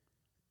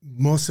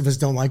 most of us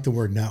don't like the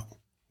word no.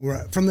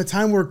 From the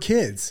time we're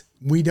kids,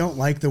 we don't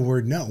like the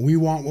word no. We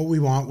want what we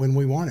want when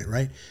we want it,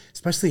 right?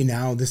 Especially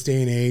now, this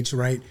day and age,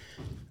 right?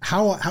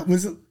 How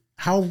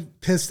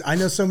pissed, I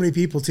know so many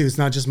people too, it's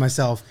not just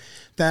myself,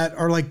 that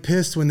are like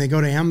pissed when they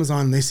go to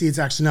Amazon and they see it's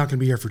actually not going to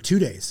be here for 2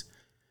 days.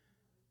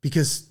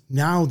 Because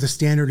now the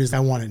standard is I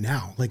want it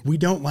now. Like we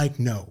don't like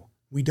no.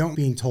 We don't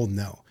being told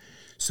no.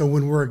 So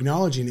when we're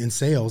acknowledging in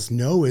sales,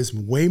 no is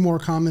way more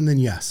common than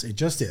yes. It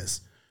just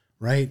is,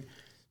 right?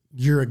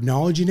 You're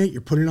acknowledging it,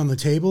 you're putting it on the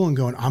table and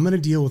going, I'm going to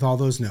deal with all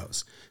those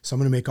no's. So I'm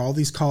going to make all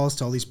these calls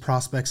to all these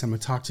prospects. I'm going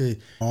to talk to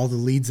all the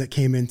leads that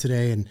came in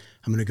today. And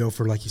I'm going to go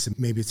for, like you said,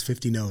 maybe it's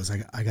 50 no's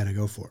I got to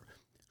go for.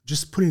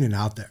 Just putting it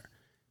out there.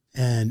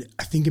 And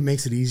I think it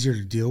makes it easier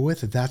to deal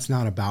with if that's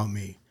not about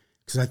me.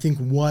 Because I think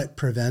what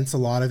prevents a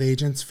lot of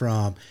agents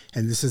from,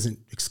 and this isn't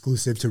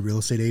exclusive to real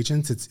estate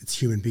agents, it's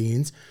human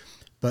beings.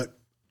 But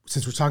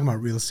since we're talking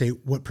about real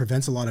estate, what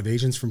prevents a lot of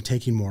agents from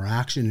taking more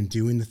action and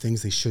doing the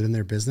things they should in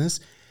their business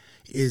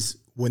is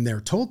when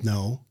they're told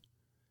no,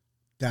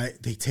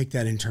 that they take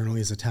that internally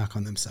as attack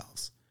on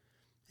themselves.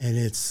 And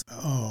it's,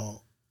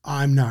 oh,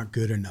 I'm not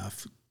good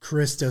enough.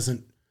 Chris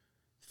doesn't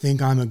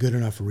think I'm a good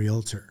enough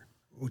realtor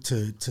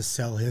to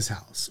sell his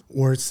house.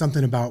 Or it's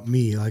something about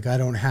me, like I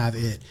don't have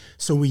it.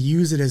 So we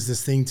use it as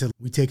this thing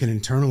we take it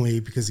internally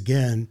because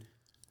again,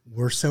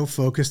 we're so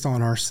focused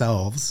on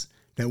ourselves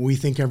that we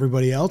think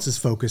everybody else is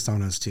focused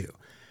on us too.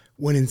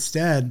 When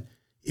instead,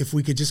 if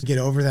we could just get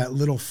over that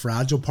little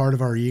fragile part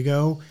of our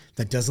ego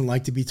that doesn't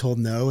like to be told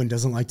no and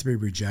doesn't like to be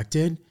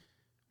rejected,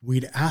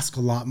 we'd ask a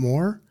lot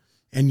more.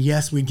 And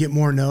yes, we'd get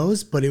more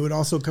no's, but it would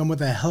also come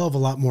with a hell of a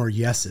lot more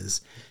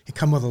yeses. It'd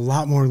come with a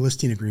lot more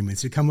listing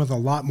agreements. It'd come with a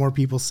lot more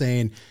people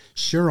saying,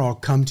 sure, I'll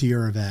come to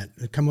your event.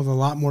 It'd come with a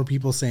lot more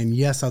people saying,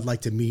 yes, I'd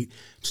like to meet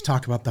to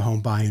talk about the home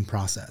buying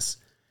process.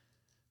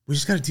 We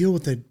just got to deal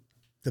with the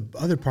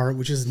other part,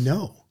 which is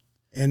no.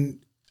 And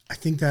I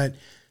think that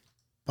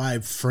by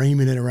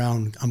framing it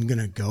around, I'm going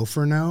to go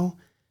for no,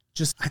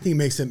 I think it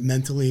makes it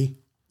mentally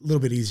a little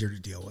bit easier to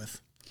deal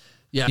with.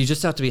 Yeah. You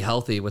just have to be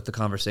healthy with the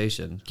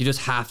conversation. You just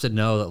have to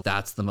know that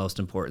that's the most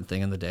important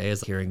thing in the day is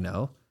hearing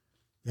no.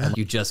 Yeah. And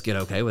you just get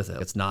okay with it.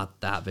 It's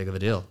not that big of a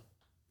deal.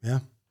 Yeah.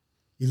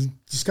 You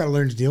just got to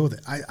learn to deal with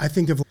it. I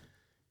think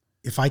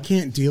if I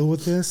can't deal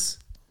with this,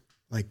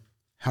 like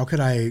how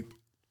could I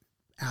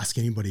ask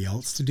anybody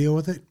else to deal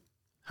with it?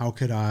 How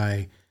could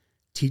I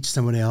teach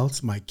someone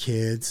else, my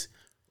kids,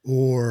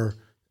 or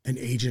an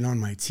agent on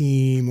my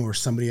team, or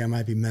somebody I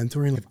might be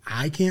mentoring? If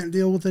I can't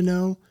deal with a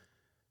no,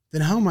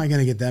 then how am I going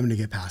to get them to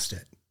get past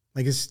it?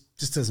 Like it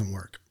just doesn't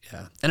work.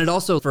 Yeah. And it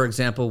also, for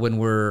example, when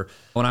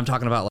I'm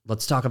talking about,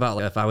 let's talk about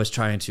like if I was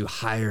trying to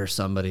hire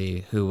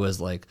somebody who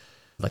was like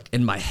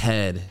in my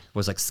head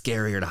was like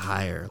scarier to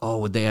hire. Oh,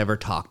 would they ever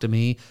talk to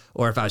me?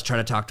 Or if I was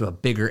trying to talk to a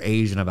bigger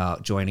agent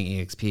about joining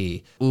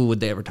EXP, ooh, would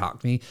they ever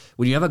talk to me?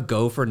 When you have a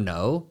go for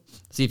no,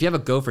 see, if you have a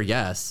go for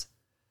yes,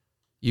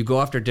 you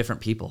go after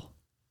different people.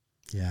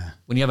 Yeah.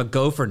 When you have a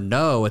go for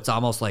no, it's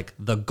almost like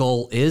the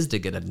goal is to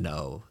get a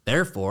no.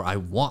 Therefore, I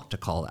want to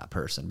call that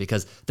person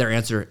because their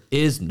answer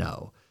is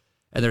no.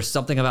 And there's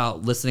something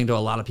about listening to a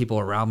lot of people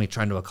around me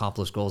trying to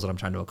accomplish goals that I'm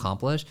trying to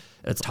accomplish.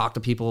 It's talk to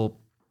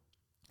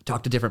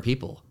different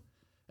people.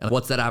 And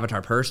what's that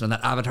avatar person? And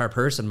that avatar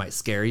person might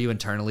scare you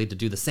internally to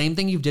do the same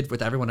thing you did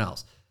with everyone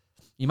else.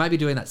 You might be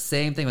doing that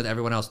same thing with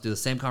everyone else, do the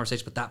same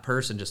conversation, but that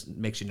person just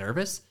makes you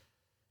nervous.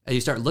 And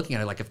you start looking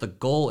at it like if the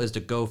goal is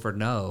to go for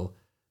no,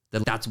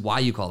 then that's why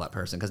you call that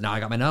person. Because now I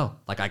got my no.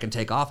 Like I can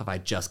take off. If I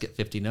just get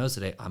 50 no's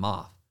today, I'm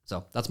off.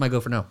 So that's my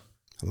go for no.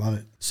 I love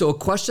it. So a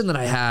question that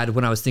I had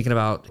when I was thinking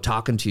about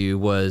talking to you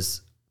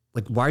was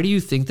like, why do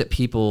you think that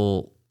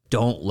people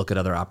don't look at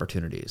other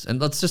opportunities? And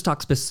let's just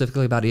talk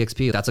specifically about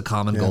EXP. That's a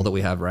common goal that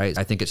we have, right?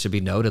 I think it should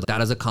be noted.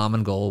 That is a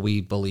common goal.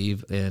 We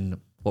believe in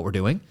what we're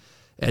doing.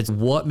 It's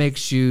what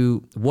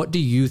do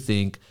you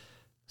think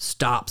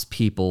stops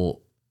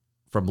people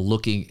from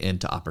looking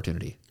into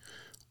opportunity?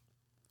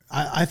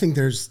 I think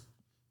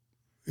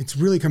it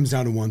really comes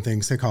down to one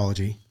thing,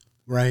 psychology,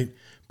 right?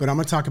 But I'm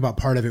going to talk about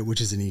part of it, which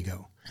is an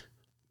ego.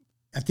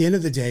 At the end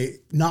of the day,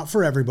 not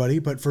for everybody,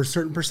 but for a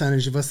certain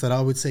percentage of us that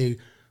I would say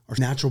are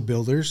natural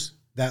builders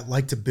that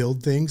like to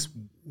build things,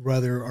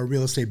 whether our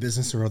real estate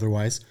business or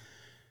otherwise,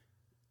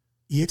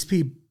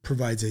 EXP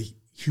provides a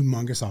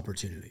humongous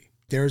opportunity.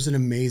 There's an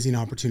amazing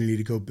opportunity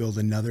to go build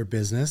another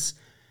business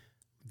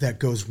that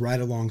goes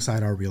right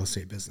alongside our real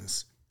estate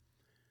business.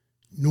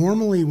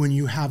 Normally, when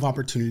you have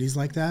opportunities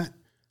like that,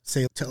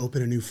 say to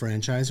open a new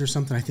franchise or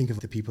something, I think of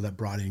the people that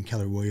brought in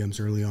Keller Williams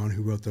early on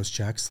who wrote those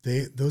checks.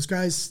 Those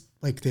guys,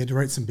 like they had to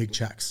write some big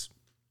checks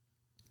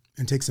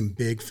and take some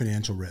big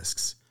financial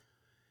risks.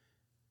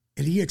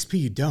 At EXP,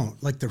 you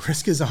don't. Like the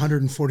risk is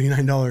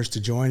 $149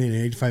 to join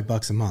and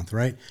 $85 a month,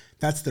 right?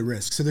 That's the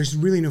risk. So there's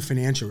really no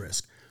financial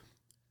risk,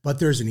 but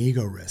there's an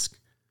ego risk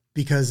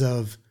because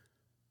of,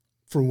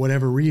 for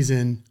whatever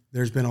reason,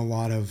 there's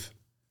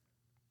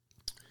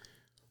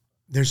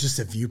just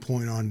a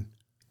viewpoint on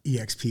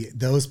EXP,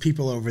 those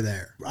people over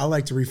there. I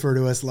like to refer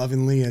to us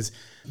lovingly as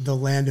the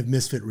land of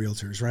misfit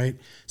realtors, right?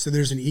 So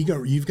there's an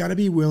ego. You've got to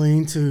be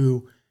willing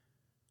to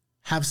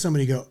have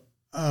somebody go,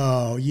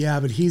 oh, yeah,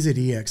 but he's at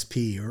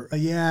EXP. Or,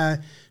 yeah,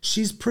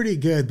 she's pretty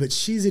good, but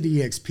she's at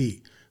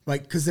EXP.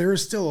 Like, because there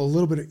is still a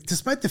little bit of,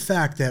 despite the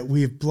fact that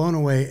we've blown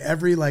away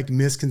every like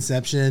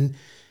misconception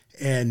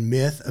and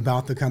myth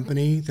about the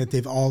company, that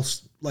they've all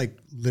like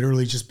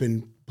literally just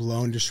been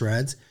blown to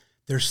shreds,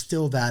 there's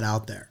still that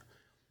out there.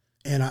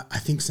 And I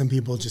think some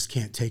people just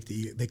can't take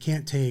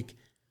the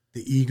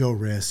ego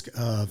risk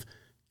of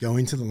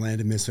going to the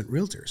land of misfit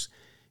realtors.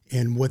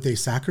 And what they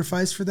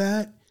sacrifice for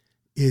that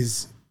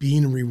is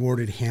being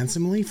rewarded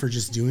handsomely for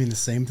just doing the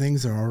same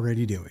things they're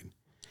already doing.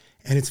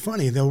 And it's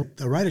funny, they'll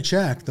write a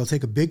check, they'll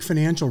take a big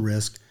financial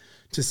risk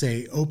to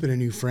say, open a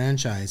new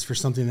franchise for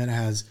something that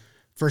has,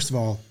 first of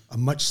all, a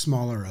much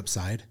smaller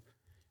upside,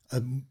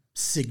 a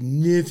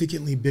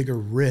significantly bigger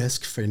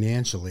risk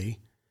financially,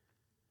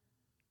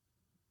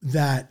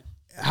 that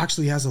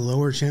actually has a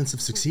lower chance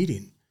of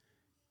succeeding,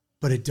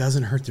 but it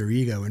doesn't hurt their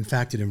ego. In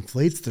fact, it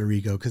inflates their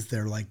ego because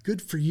they're like,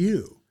 good for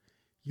you.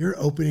 You're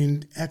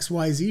opening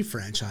XYZ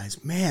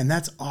franchise. Man,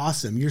 that's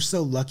awesome. You're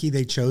so lucky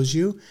they chose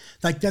you.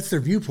 Like, that's their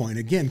viewpoint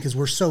again, because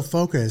we're so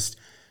focused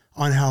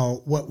on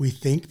what we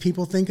think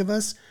people think of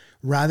us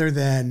rather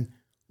than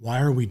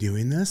why are we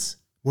doing this?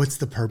 What's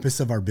the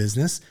purpose of our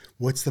business?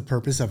 What's the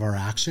purpose of our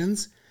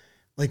actions?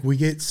 Like, we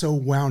get so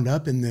wound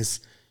up in this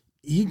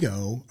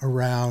ego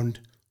around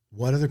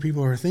what other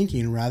people are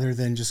thinking rather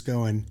than just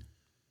going,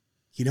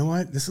 you know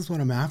what, this is what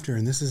I'm after.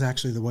 And this is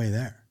actually the way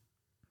there.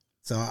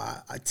 So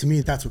to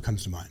me, that's what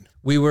comes to mind.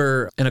 We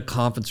were in a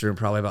conference room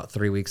probably about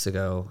 3 weeks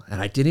ago, and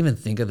I didn't even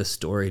think of the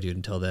story, dude,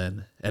 until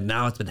then. And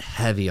now it's been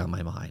heavy on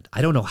my mind.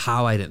 I don't know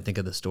how I didn't think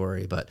of the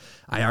story, but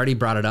I already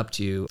brought it up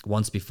to you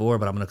once before,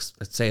 but I'm going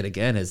to say it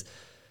again, is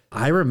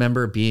I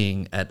remember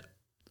being at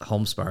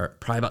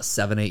HomeSmart probably about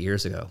 7-8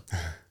 years ago.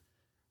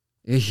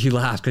 You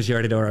laugh because you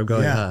already know where I'm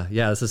going.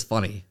 Yeah, this is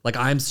funny. Like,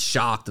 I'm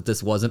shocked that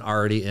this wasn't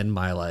already in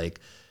my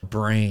like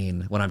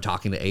brain when I'm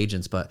talking to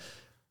agents, but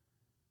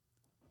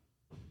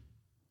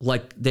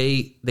like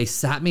they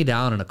sat me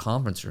down in a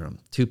conference room,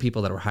 2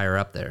 people that were higher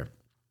up there.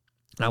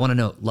 And I want to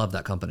know, love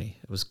that company.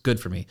 It was good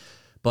for me.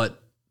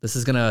 But this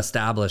is going to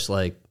establish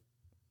like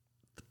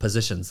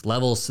positions,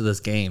 levels to this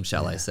game,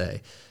 shall I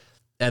say.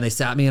 And they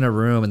sat me in a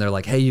room and they're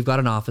like, hey, you've got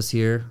an office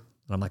here.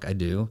 And I'm like, I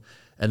do.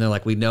 And they're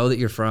like, we know that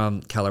you're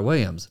from Keller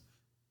Williams.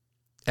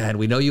 And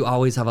we know you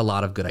always have a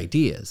lot of good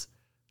ideas.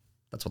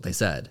 That's what they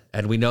said.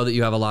 And we know that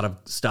you have a lot of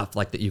stuff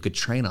like that you could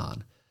train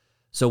on.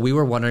 So we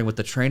were wondering with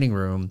the training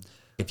room,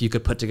 if you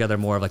could put together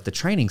more of like the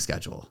training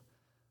schedule.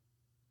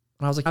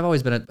 And I was like, I've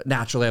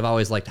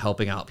always liked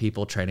helping out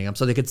people, training them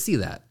so they could see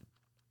that.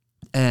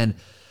 And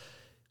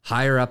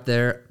higher up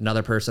there,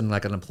 another person,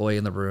 like an employee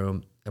in the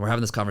room, and we're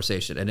having this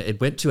conversation, and it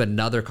went to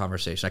another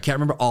conversation. I can't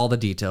remember all the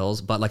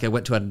details, but like it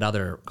went to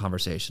another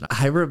conversation.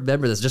 I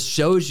remember this, just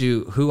shows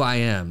you who I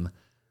am.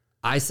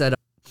 I said,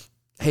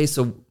 hey,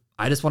 so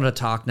I just wanted to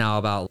talk now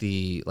about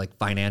the like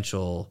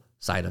financial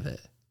side of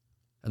it.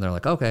 And they're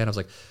like, okay. And I was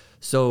like,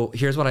 so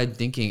here's what I'm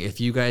thinking. If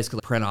you guys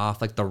could print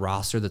off like the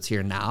roster that's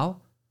here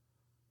now,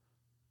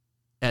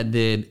 and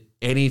then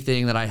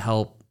anything that I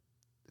help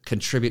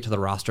contribute to the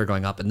roster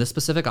going up in this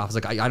specific office,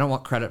 like I don't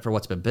want credit for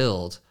what's been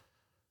built,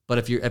 but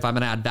if I'm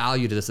going to add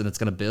value to this and it's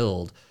going to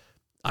build,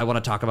 I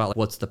want to talk about like,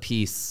 what's the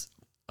piece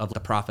of the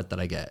profit that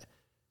I get.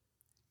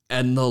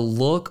 And the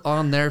look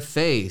on their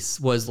face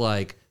was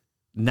like,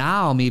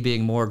 now me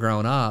being more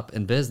grown up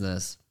in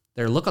business,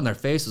 their look on their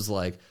face was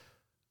like,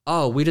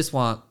 oh, we just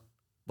want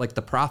like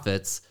the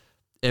profits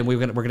and we're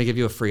going to give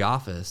you a free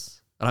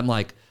office. And I'm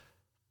like,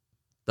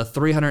 the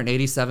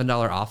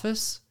 $387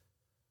 office,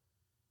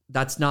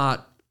 that's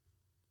not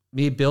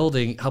me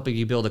helping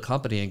you build a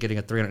company and getting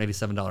a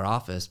 $387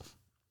 office.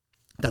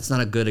 That's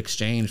not a good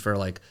exchange for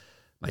like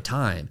my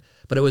time.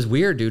 But it was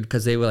weird, dude,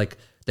 because they were like,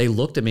 they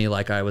looked at me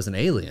like I was an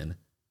alien.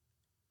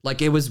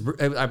 Like I was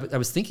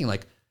thinking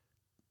like,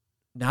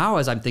 now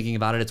as I'm thinking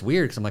about it, it's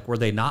weird because I'm like, were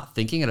they not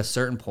thinking at a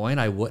certain point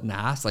I wouldn't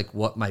ask like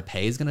what my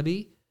pay is going to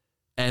be?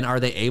 And are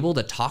they able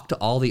to talk to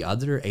all the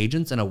other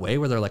agents in a way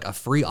where they're like, a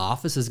free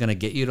office is going to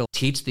get you to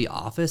teach the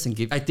office and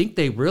give, I think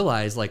they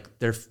realize like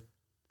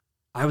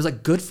I was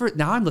like,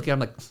 now I'm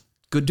like,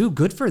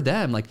 good for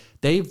them. Like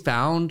they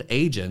found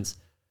agents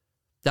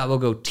that will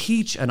go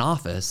teach an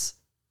office,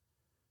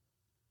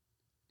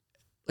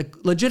 like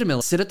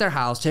legitimately sit at their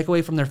house, take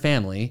away from their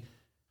family,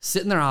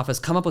 sit in their office,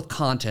 come up with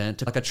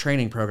content, like a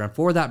training program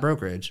for that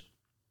brokerage,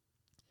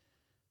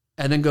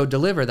 and then go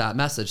deliver that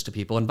message to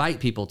people, invite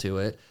people to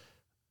it,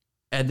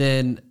 and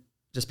then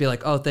just be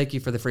like, oh, thank you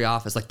for the free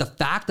office. Like the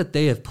fact that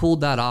they have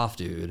pulled that off,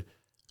 dude,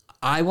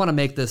 I want to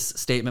make this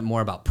statement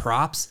more about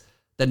props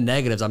than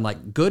negatives. I'm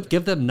like, good,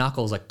 give them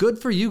knuckles. Like good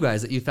for you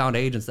guys that you found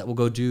agents that will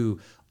go do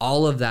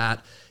all of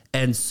that.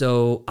 And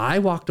so I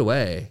walked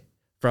away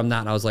from that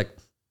and I was like,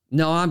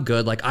 no, I'm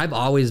good. Like I've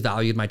always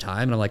valued my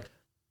time. And I'm like,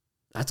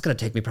 that's going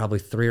to take me probably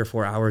 3 or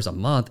 4 hours a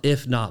month,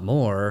 if not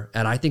more.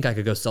 And I think I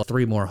could go sell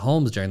 3 more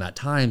homes during that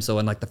time. So,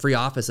 and like the free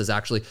office is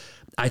actually,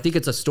 I think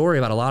it's a story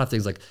about a lot of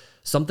things. Like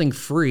something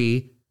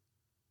free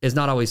is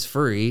not always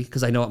free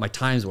because I know what my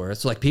time's worth.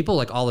 So like people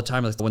like all the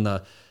time, like when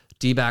the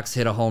D-backs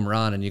hit a home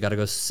run and you got to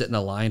go sit in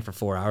a line for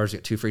 4 hours to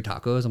get 2 free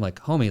tacos. I'm like,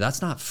 homie,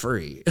 that's not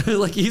free.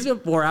 Like he's been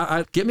 4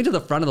 hours. Get me to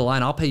the front of the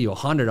line. I'll pay you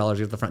 $100 to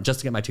get to the front just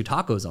to get my 2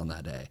 tacos on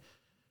that day.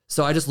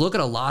 So I just look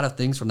at a lot of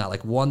things from that.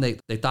 Like one, they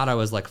thought I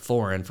was like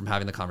foreign from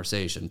having the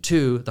conversation.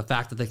 2, the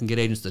fact that they can get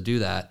agents to do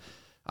that.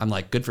 I'm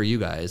like, good for you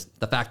guys.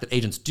 The fact that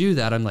agents do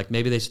that, I'm like,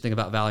 maybe they should think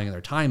about valuing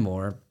their time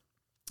more.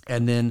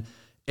 And then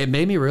it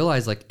made me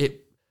realize like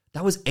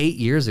that was 8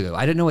 years ago.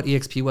 I didn't know what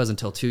EXP was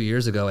until 2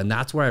 years ago. And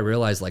that's where I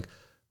realized like,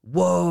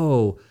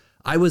 whoa,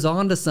 I was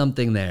onto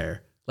something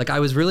there. Like I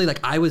was really like,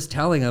 I was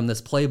telling them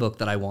this playbook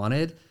that I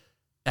wanted.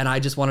 And I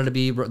just wanted to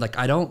be like,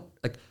 I don't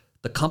like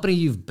the company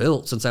you've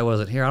built since I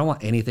wasn't here. I don't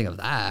want anything of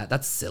that.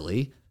 That's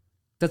silly.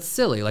 That's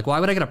silly. Like, why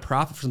would I get a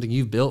profit for something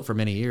you've built for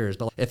many years?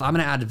 But if I'm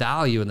going to add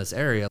value in this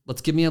area,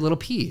 let's give me a little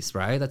piece,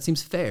 right? That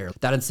seems fair.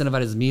 That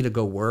incentivizes me to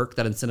go work.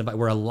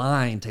 We're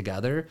aligned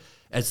together.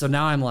 And so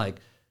now I'm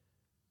like,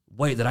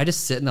 wait, did I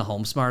just sit in the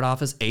HomeSmart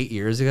office 8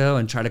 years ago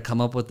and try to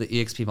come up with the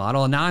EXP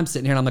model? And now I'm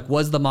sitting here and I'm like,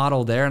 was the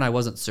model there and I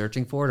wasn't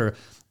searching for it? Or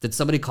did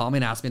somebody call me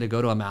and ask me to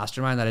go to a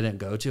mastermind that I didn't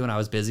go to and I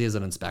was busy as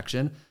an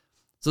inspection?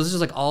 So this is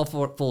just like all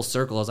full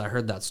circle as I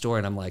heard that story.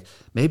 And I'm like,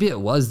 maybe it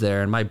was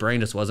there and my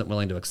brain just wasn't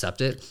willing to accept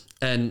it.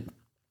 And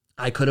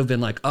I could have been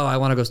like, oh, I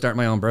want to go start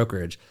my own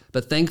brokerage.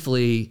 But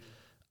thankfully,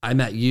 I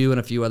met you and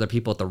a few other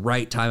people at the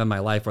right time in my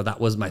life where that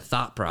was my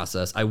thought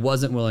process. I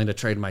wasn't willing to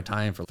trade my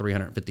time for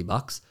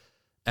 $350.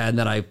 And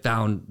then I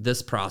found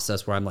this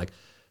process where I'm like,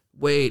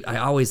 wait, I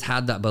always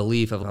had that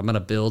belief of I'm going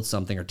to build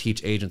something or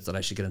teach agents that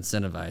I should get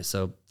incentivized.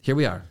 So here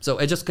we are. So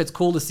it's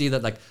cool to see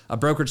that like a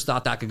brokerage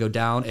thought that could go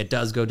down. It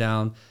does go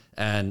down.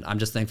 And I'm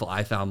just thankful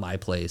I found my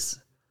place.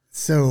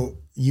 So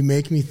you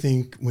make me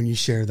think when you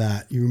share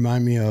that, you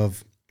remind me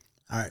of,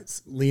 all right,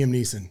 it's Liam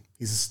Neeson.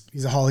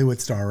 He's a Hollywood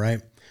star,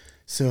 right?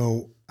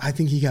 So I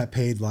think he got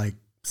paid like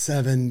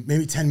 $7,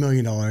 maybe $10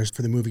 million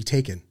for the movie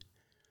Taken.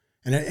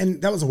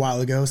 And that was a while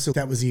ago. So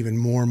that was even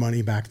more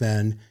money back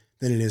then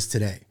than it is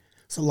today.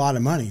 It's a lot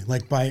of money.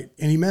 Like by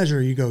any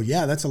measure, you go,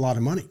 yeah, that's a lot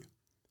of money.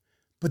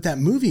 But that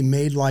movie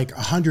made like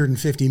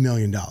 $150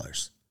 million,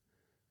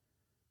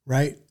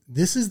 right?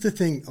 This is the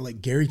thing,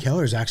 like Gary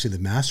Keller is actually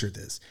the master of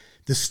this.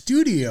 The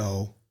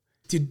studio,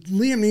 did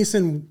Liam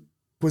Neeson,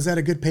 was that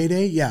a good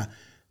payday? Yeah.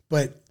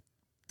 But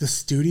the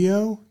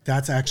studio,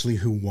 that's actually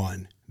who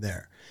won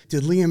there.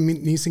 Did Liam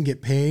Neeson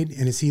get paid?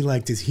 And does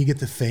he get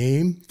the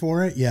fame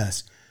for it?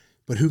 Yes.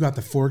 But who got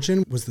the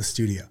fortune was the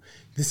studio.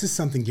 This is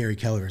something Gary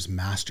Keller has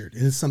mastered.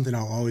 And it's something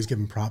I'll always give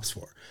him props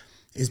for,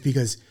 is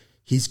because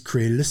he's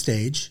created a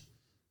stage.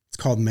 It's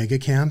called Mega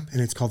Camp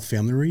and it's called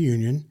Family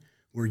Reunion,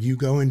 where you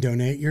go and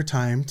donate your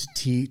time to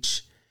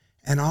teach.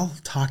 And I'll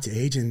talk to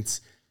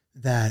agents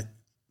that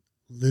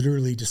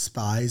literally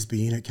despise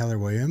being at Keller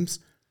Williams,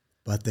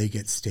 but they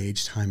get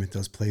stage time at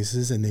those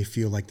places and they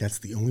feel like that's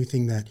the only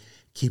thing that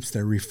keeps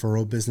their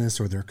referral business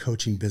or their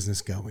coaching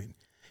business going.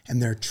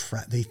 And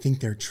they think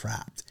they're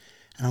trapped.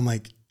 And I'm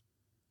like,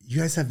 you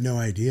guys have no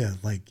idea.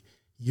 Like,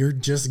 you're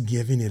just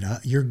giving it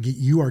up.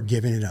 You are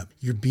giving it up.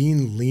 You're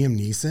being Liam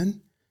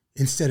Neeson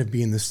instead of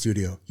being the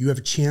studio. You have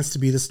a chance to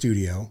be the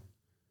studio,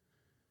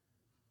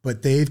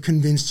 but they've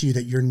convinced you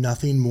that you're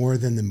nothing more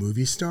than the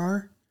movie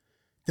star.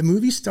 The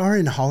movie star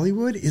in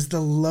Hollywood is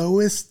the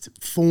lowest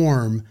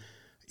form.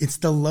 It's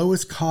the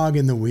lowest cog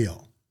in the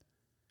wheel,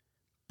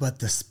 but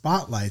the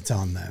spotlight's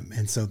on them.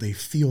 And so they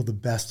feel the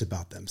best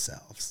about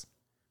themselves.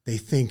 They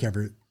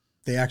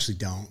actually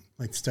don't.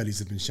 Like studies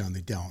have been shown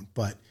they don't,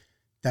 but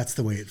that's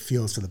the way it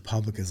feels to the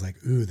public, is like,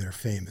 ooh, they're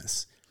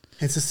famous.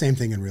 And it's the same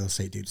thing in real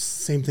estate, dude.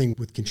 Same thing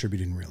with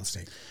contributing in real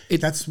estate.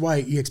 That's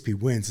why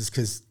EXP wins, is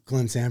because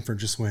Glenn Sanford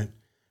just went,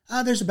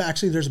 there's a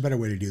better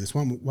way to do this.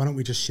 Why don't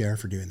we just share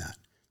for doing that?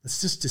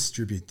 Let's just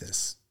distribute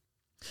this.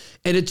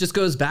 And it just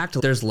goes back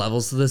to there's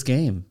levels to this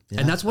game. Yeah.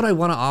 And that's what I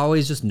want to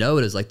always just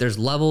note, is like there's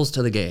levels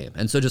to the game.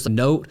 And so just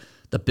note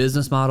the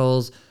business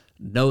models,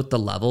 note the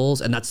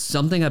levels. And that's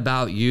something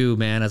about you,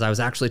 man. As I was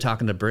actually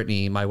talking to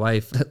Brittany, my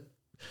wife,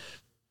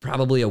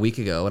 probably a week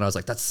ago, and I was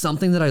like, that's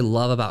something that I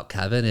love about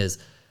Kevin, is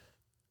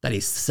that he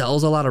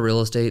sells a lot of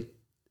real estate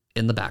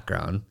in the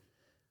background.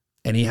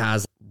 And he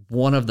has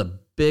one of the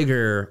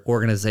bigger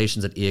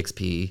organizations at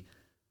EXP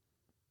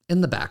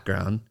in the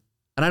background.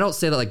 And I don't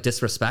say that like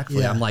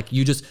disrespectfully. Yeah. I'm like,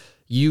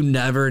 you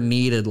never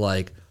needed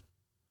like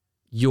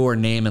your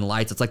name and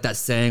lights. It's like that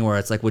saying where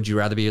it's like, would you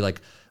rather be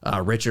like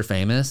rich or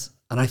famous?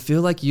 And I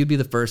feel like you'd be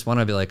the first one.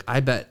 I'd be like, I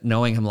bet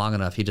knowing him long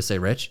enough, he'd just say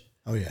rich.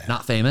 Oh yeah.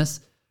 Not famous.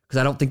 Because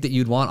I don't think that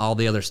you'd want all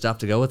the other stuff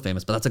to go with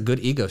famous, but that's a good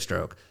ego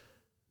stroke.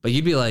 But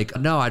you'd be like,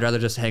 no, I'd rather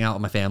just hang out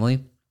with my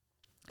family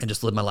and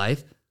just live my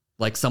life.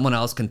 Like someone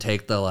else can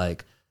take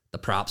the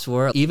props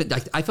for it. Even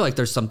I feel like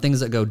there's some things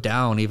that go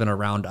down even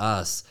around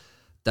us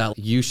that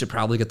you should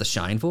probably get the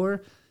shine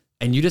for.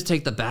 And you just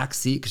take the back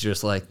seat because you're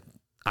just like,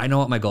 I know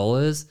what my goal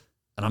is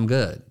and I'm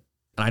good.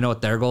 And I know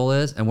what their goal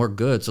is, and we're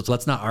good. So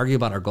let's not argue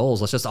about our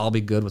goals. Let's just all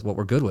be good with what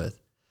we're good with.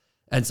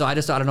 And so I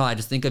don't know. I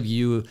just think of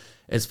you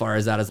as far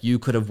as that, as you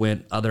could have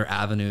went other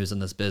avenues in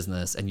this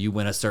business and you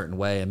went a certain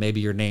way, and maybe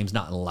your name's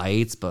not in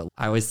lights, but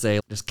I always say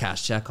just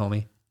cash check,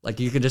 homie. Like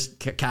you can just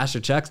cash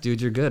your checks, dude.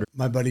 You're good.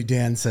 My buddy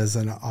Dan says,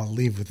 and I'll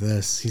leave with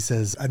this. He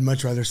says, I'd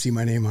much rather see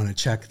my name on a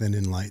check than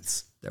in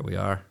lights. There we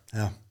are.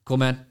 Yeah. Cool,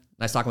 man.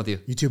 Nice talking with you.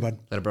 You too, bud.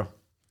 Later, bro.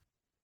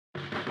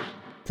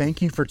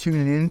 Thank you for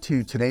tuning in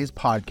to today's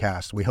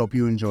podcast. We hope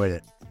you enjoyed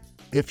it.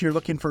 If you're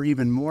looking for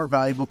even more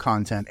valuable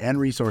content and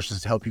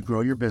resources to help you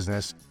grow your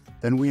business,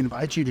 then we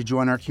invite you to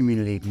join our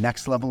community,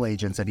 Next Level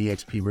Agents at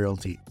eXp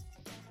Realty.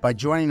 By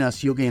joining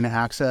us, you'll gain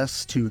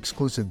access to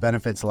exclusive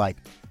benefits like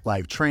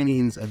live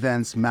trainings,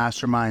 events,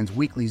 masterminds,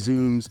 weekly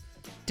Zooms,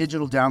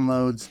 digital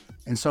downloads,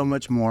 and so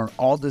much more,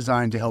 all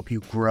designed to help you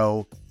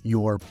grow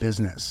your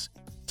business.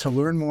 To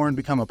learn more and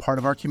become a part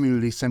of our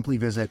community, simply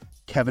visit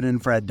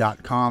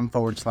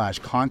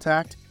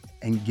kevinandfred.com/contact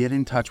and get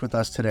in touch with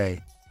us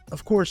today.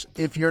 Of course,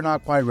 if you're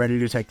not quite ready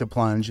to take the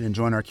plunge and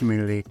join our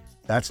community,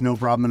 that's no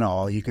problem at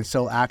all. You can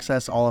still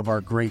access all of our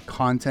great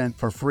content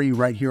for free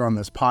right here on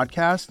this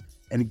podcast.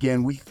 And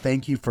again, we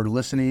thank you for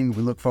listening.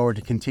 We look forward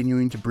to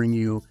continuing to bring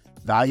you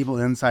valuable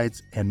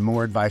insights and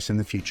more advice in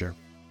the future.